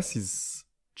US is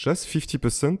just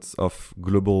 50% of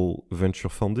global venture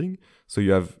funding. So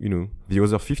you have, the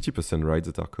other 50%, right,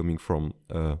 that are coming from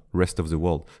rest of the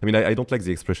world. I don't like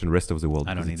the expression rest of the world.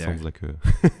 I don't either. It sounds like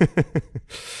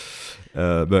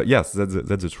but yes, that's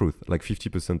the truth. Like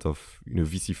 50% of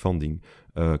VC funding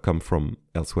come from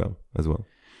elsewhere as well.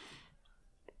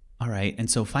 All right. And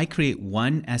so if I create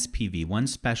one SPV, one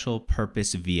special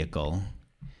purpose vehicle,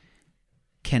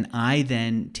 can I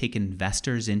then take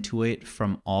investors into it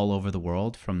from all over the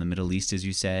world, from the Middle East, as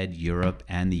you said, Europe,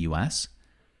 and the US?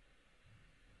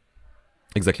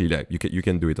 Exactly. Yeah. You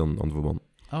can do it on Vauban.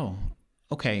 Oh,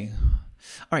 okay.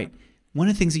 All right. One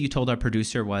of the things that you told our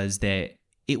producer was that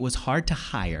it was hard to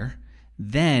hire.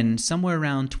 Then somewhere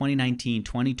around 2019,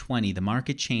 2020, the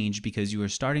market changed because you were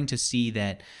starting to see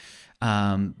that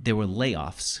there were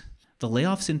layoffs. The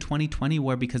layoffs in 2020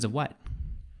 were because of what?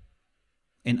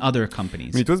 In other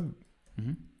companies. It was,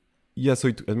 So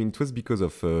it was because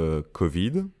of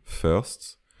COVID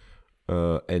first,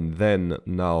 and then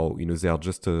now there are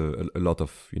just a lot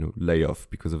of layoff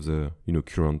because of the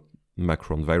current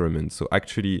macro environment. So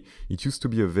actually, it used to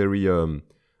be a very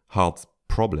hard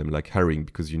problem, like hiring,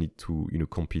 because you need to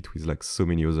compete with like so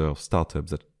many other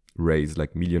startups that raise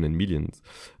like millions and millions.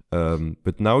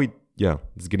 But now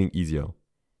it's getting easier.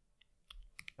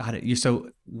 Got it.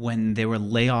 So when there were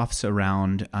layoffs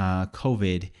around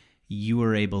COVID, you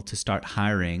were able to start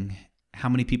hiring. How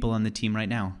many people on the team right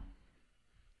now?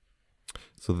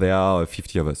 So there are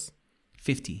 50 of us.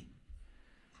 50?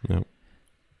 Yeah.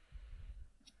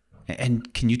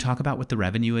 And can you talk about what the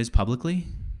revenue is publicly?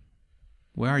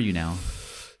 Where are you now?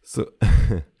 So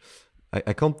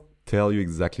I can't tell you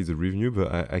exactly the revenue,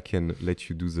 but I can let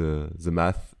you do the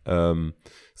math.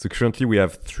 So currently we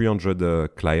have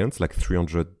 300 clients, like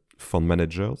 300 fund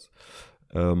managers.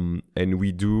 And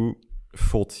we do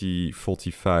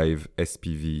 45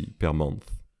 SPV per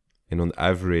month. And on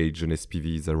average, an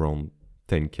SPV is around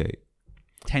 10K.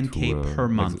 10K per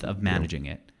month of managing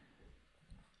it.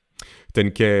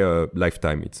 10K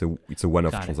lifetime. It's a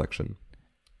one-off Got it. transaction.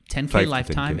 10K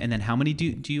lifetime, 10K. and then how many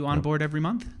do you onboard every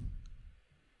month?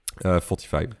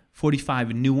 45.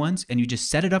 45 new ones, and you just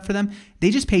set it up for them. They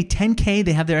just pay 10K,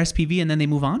 they have their SPV, and then they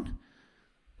move on?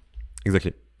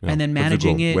 Exactly. Yeah. And then That's the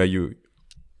managing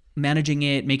goal,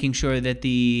 it, making sure that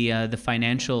the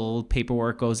financial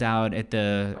paperwork goes out at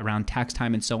around tax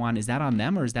time and so on. Is that on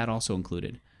them, or is that also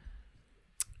included?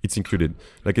 It's included.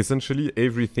 Like essentially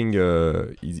everything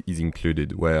is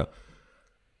included. Where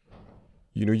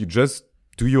you just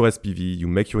do your SPV, you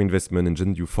make your investment, and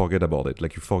then you forget about it.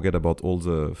 Like you forget about all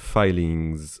the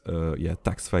filings,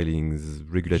 tax filings,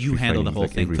 regulatory. You handle filings, the whole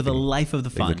like thing everything. for the life of the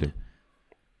fund. Exactly.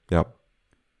 Yeah.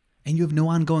 And you have no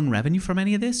ongoing revenue from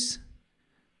any of this?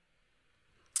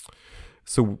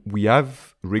 So we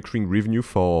have recurring revenue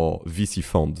for VC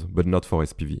fund, but not for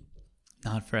SPV.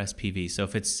 Not for SPV. So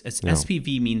if it's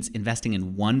SPV means investing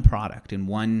in one product, in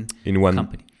one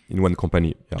company. In one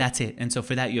company. Yeah. That's it. And so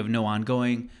for that, you have no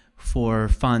ongoing. For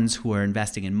funds who are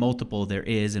investing in multiple, there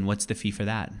is. And what's the fee for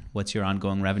that? What's your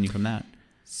ongoing revenue from that?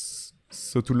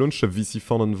 So to launch a VC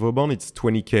fund on Vauban, it's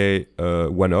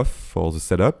 20K one-off for the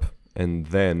setup. And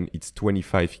then it's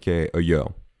 25K a year.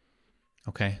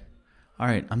 Okay. All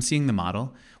right. I'm seeing the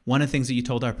model. One of the things that you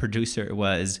told our producer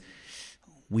was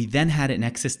we then had an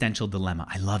existential dilemma.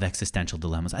 I love existential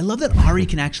dilemmas. I love that Ari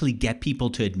can actually get people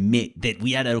to admit that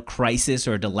we had a crisis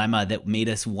or a dilemma that made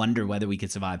us wonder whether we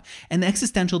could survive. And the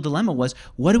existential dilemma was,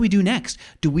 what do we do next?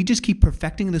 Do we just keep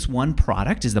perfecting this one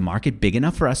product? Is the market big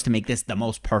enough for us to make this the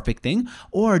most perfect thing?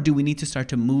 Or do we need to start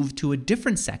to move to a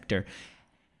different sector?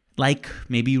 Like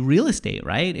maybe real estate,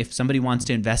 right? If somebody wants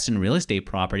to invest in real estate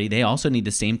property, they also need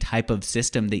the same type of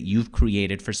system that you've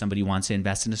created for somebody who wants to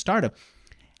invest in a startup.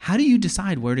 How do you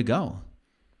decide where to go?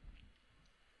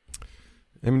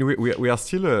 I mean, we are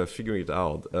still figuring it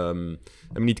out. I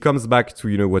mean, it comes back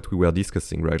to, what we were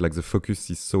discussing, right? Like the focus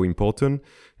is so important.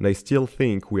 And I still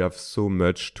think we have so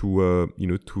much to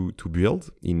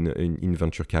build in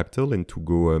venture capital and to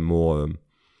go more,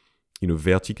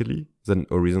 vertically than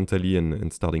horizontally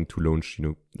and starting to launch,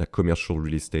 like commercial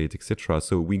real estate, etc.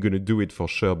 So we're going to do it for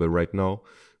sure. But right now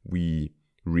we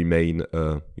remain,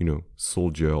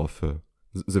 soldier of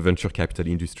the venture capital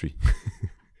industry.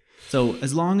 So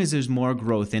as long as there's more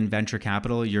growth in venture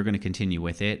capital, you're going to continue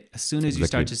with it. As soon as you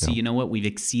start to see, we've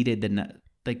exceeded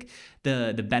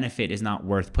the benefit is not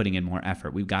worth putting in more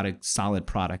effort. We've got a solid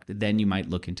product. Then you might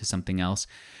look into something else.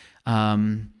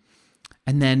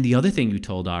 And then the other thing you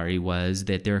told Ari was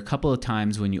that there are a couple of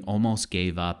times when you almost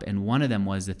gave up. And one of them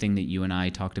was the thing that you and I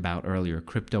talked about earlier,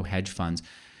 crypto hedge funds.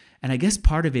 And I guess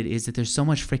part of it is that there's so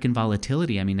much freaking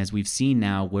volatility. I mean, as we've seen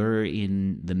now, we're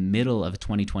in the middle of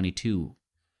 2022,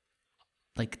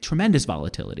 like tremendous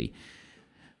volatility.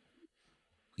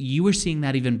 You were seeing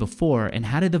that even before. And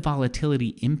how did the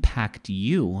volatility impact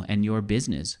you and your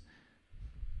business?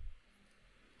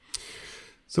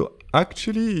 So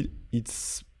actually,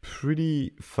 it's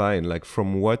pretty fine. Like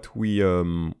from what we,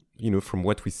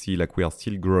 see, like we are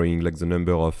still growing, like the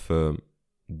number of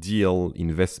deal,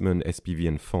 investment, SPV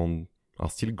and fund are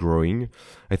still growing.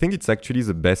 I think it's actually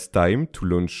the best time to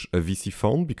launch a VC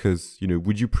fund because,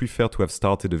 would you prefer to have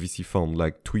started a VC fund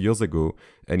like 2 years ago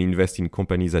and invest in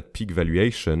companies at peak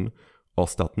valuation, or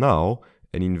start now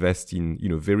and invest in,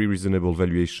 very reasonable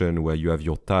valuation where you have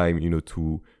your time,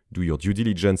 to do your due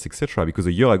diligence, etc. Because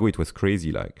a year ago it was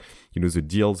crazy. Like, the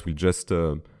deals will just,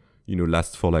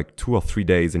 last for like 2 or 3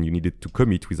 days and you needed to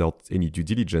commit without any due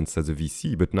diligence as a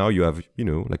VC. But now you have,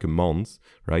 like a month,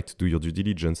 right, to do your due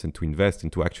diligence and to invest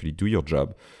and to actually do your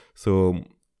job. So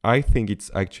I think it's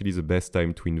actually the best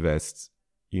time to invest,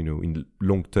 in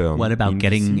long term. What about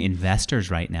getting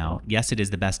investors right now? Yes, it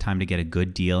is the best time to get a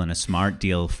good deal and a smart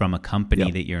deal from a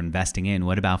company that you're investing in.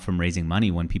 What about from raising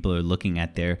money when people are looking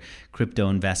at their crypto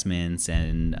investments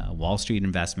and Wall Street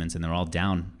investments and they're all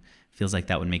down? Feels like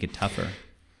that would make it tougher.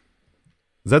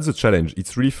 That's the challenge.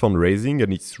 It's really fundraising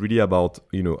and it's really about,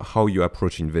 how you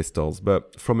approach investors.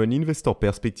 But from an investor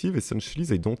perspective, essentially,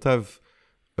 they don't have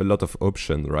a lot of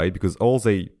options, right? Because or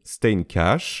they stay in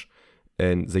cash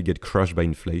and they get crushed by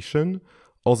inflation,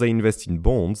 or they invest in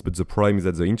bonds, but the problem is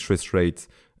that the interest rates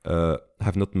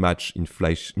have not matched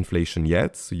inflation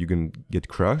yet, so you can get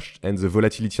crushed. And the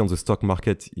volatility on the stock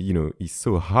market, is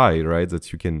so high, right,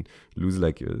 that you can lose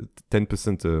like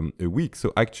 10% a week.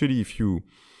 So actually, if you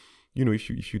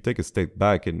if you take a step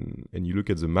back and you look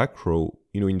at the macro,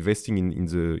 investing in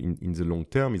the long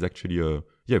term is actually a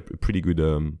pretty good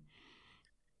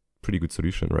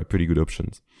solution, right? Pretty good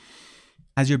options.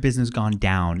 Has your business gone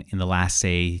down in the last,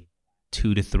 say,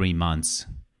 2 to 3 months?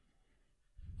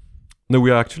 No,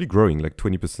 we are actually growing like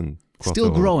 20%.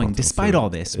 Still growing despite all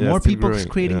this. Yeah, more people growing.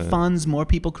 creating funds, more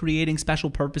people creating special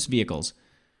purpose vehicles.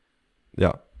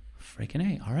 Yeah. Freaking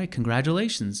A. All right,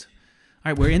 congratulations.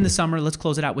 All right, we're in the summer. Let's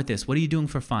close it out with this. What are you doing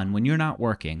for fun? When you're not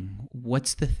working,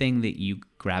 what's the thing that you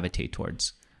gravitate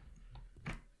towards?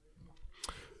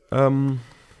 I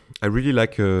really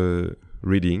like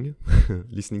reading,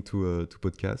 listening to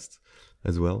podcasts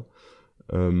as well.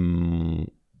 I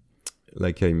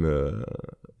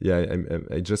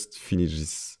just finished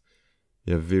this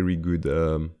very good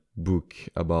book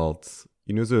about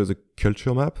the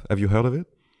culture map. Have you heard of it?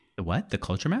 The what? The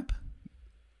culture map?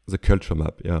 The culture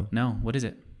map, yeah. No, what is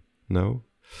it? No.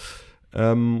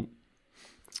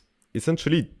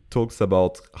 Essentially, it talks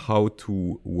about how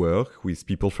to work with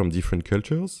people from different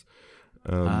cultures,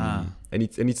 and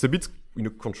it's a bit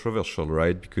controversial,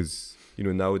 right? Because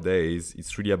nowadays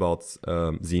it's really about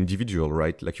the individual,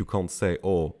 right? Like you can't say,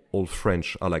 oh, all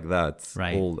French are like that,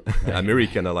 right. all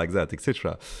American are like that,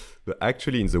 etc. But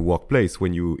actually, in the workplace,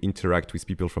 when you interact with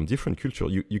people from different culture,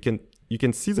 you can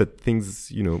see that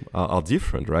things are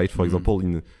different, right? For example,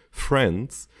 in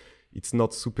France, it's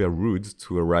not super rude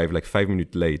to arrive like 5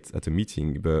 minutes late at a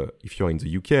meeting, but if you're in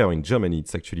the UK or in Germany,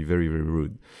 it's actually very, very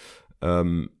rude.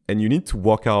 And you need to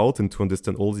work out and to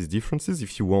understand all these differences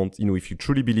if you want, if you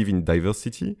truly believe in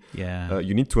diversity. Yeah.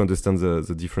 You need to understand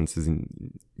the differences in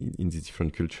these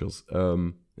different cultures.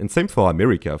 And same for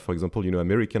America. For example,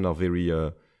 Americans are very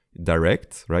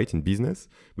direct, right, in business.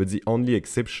 But the only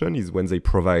exception is when they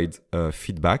provide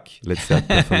feedback, let's say at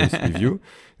performance review,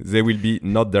 they will be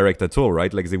not direct at all,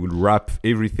 right? Like they will wrap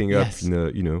everything up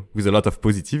in with a lot of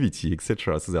positivity,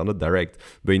 etc. So they are not direct.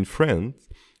 But in France,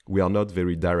 we are not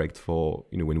very direct for,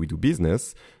 when we do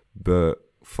business, but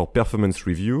for performance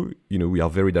review, we are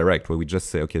very direct where we just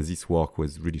say, okay, this work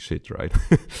was really shit, right?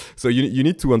 So you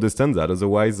need to understand that.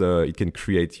 Otherwise, it can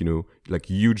create, like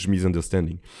huge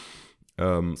misunderstanding.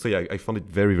 I found it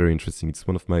very, very interesting. It's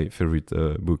one of my favorite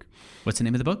book. What's the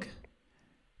name of the book?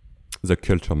 The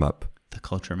Culture Map. The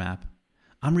Culture Map.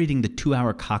 I'm reading The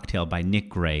 2-Hour Cocktail by Nick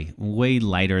Gray, way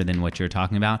lighter than what you're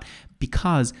talking about,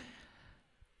 because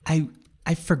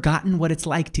I've forgotten what it's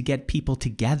like to get people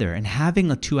together, and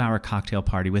having a 2-hour cocktail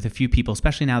party with a few people,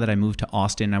 especially now that I moved to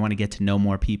Austin and I want to get to know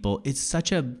more people. It's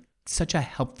such a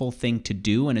helpful thing to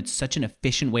do, and it's such an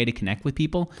efficient way to connect with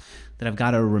people that I've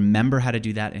got to remember how to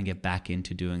do that and get back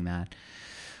into doing that.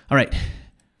 All right.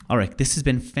 This has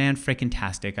been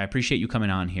fan-freaking-tastic. I appreciate you coming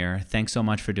on here. Thanks so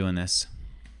much for doing this.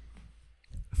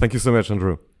 Thank you so much,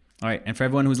 Andrew. All right. And for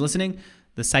everyone who's listening,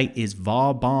 the site is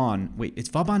Vauban. Wait, it's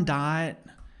Vauban.io.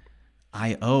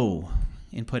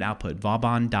 Input, output,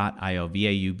 Vauban.io,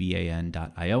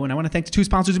 Vauban.io. And I want to thank the 2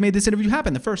 sponsors who made this interview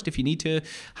happen. The first, if you need to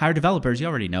hire developers, you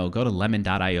already know, go to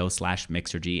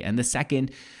lemon.io/Mixergy. And the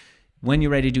second, when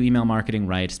you're ready to do email marketing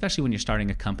right, especially when you're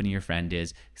starting a company your friend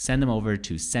is, send them over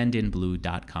to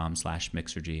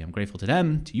sendinblue.com/Mixergy. I'm grateful to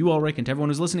them, to you, Ulrich, and to everyone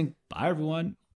who's listening. Bye, everyone.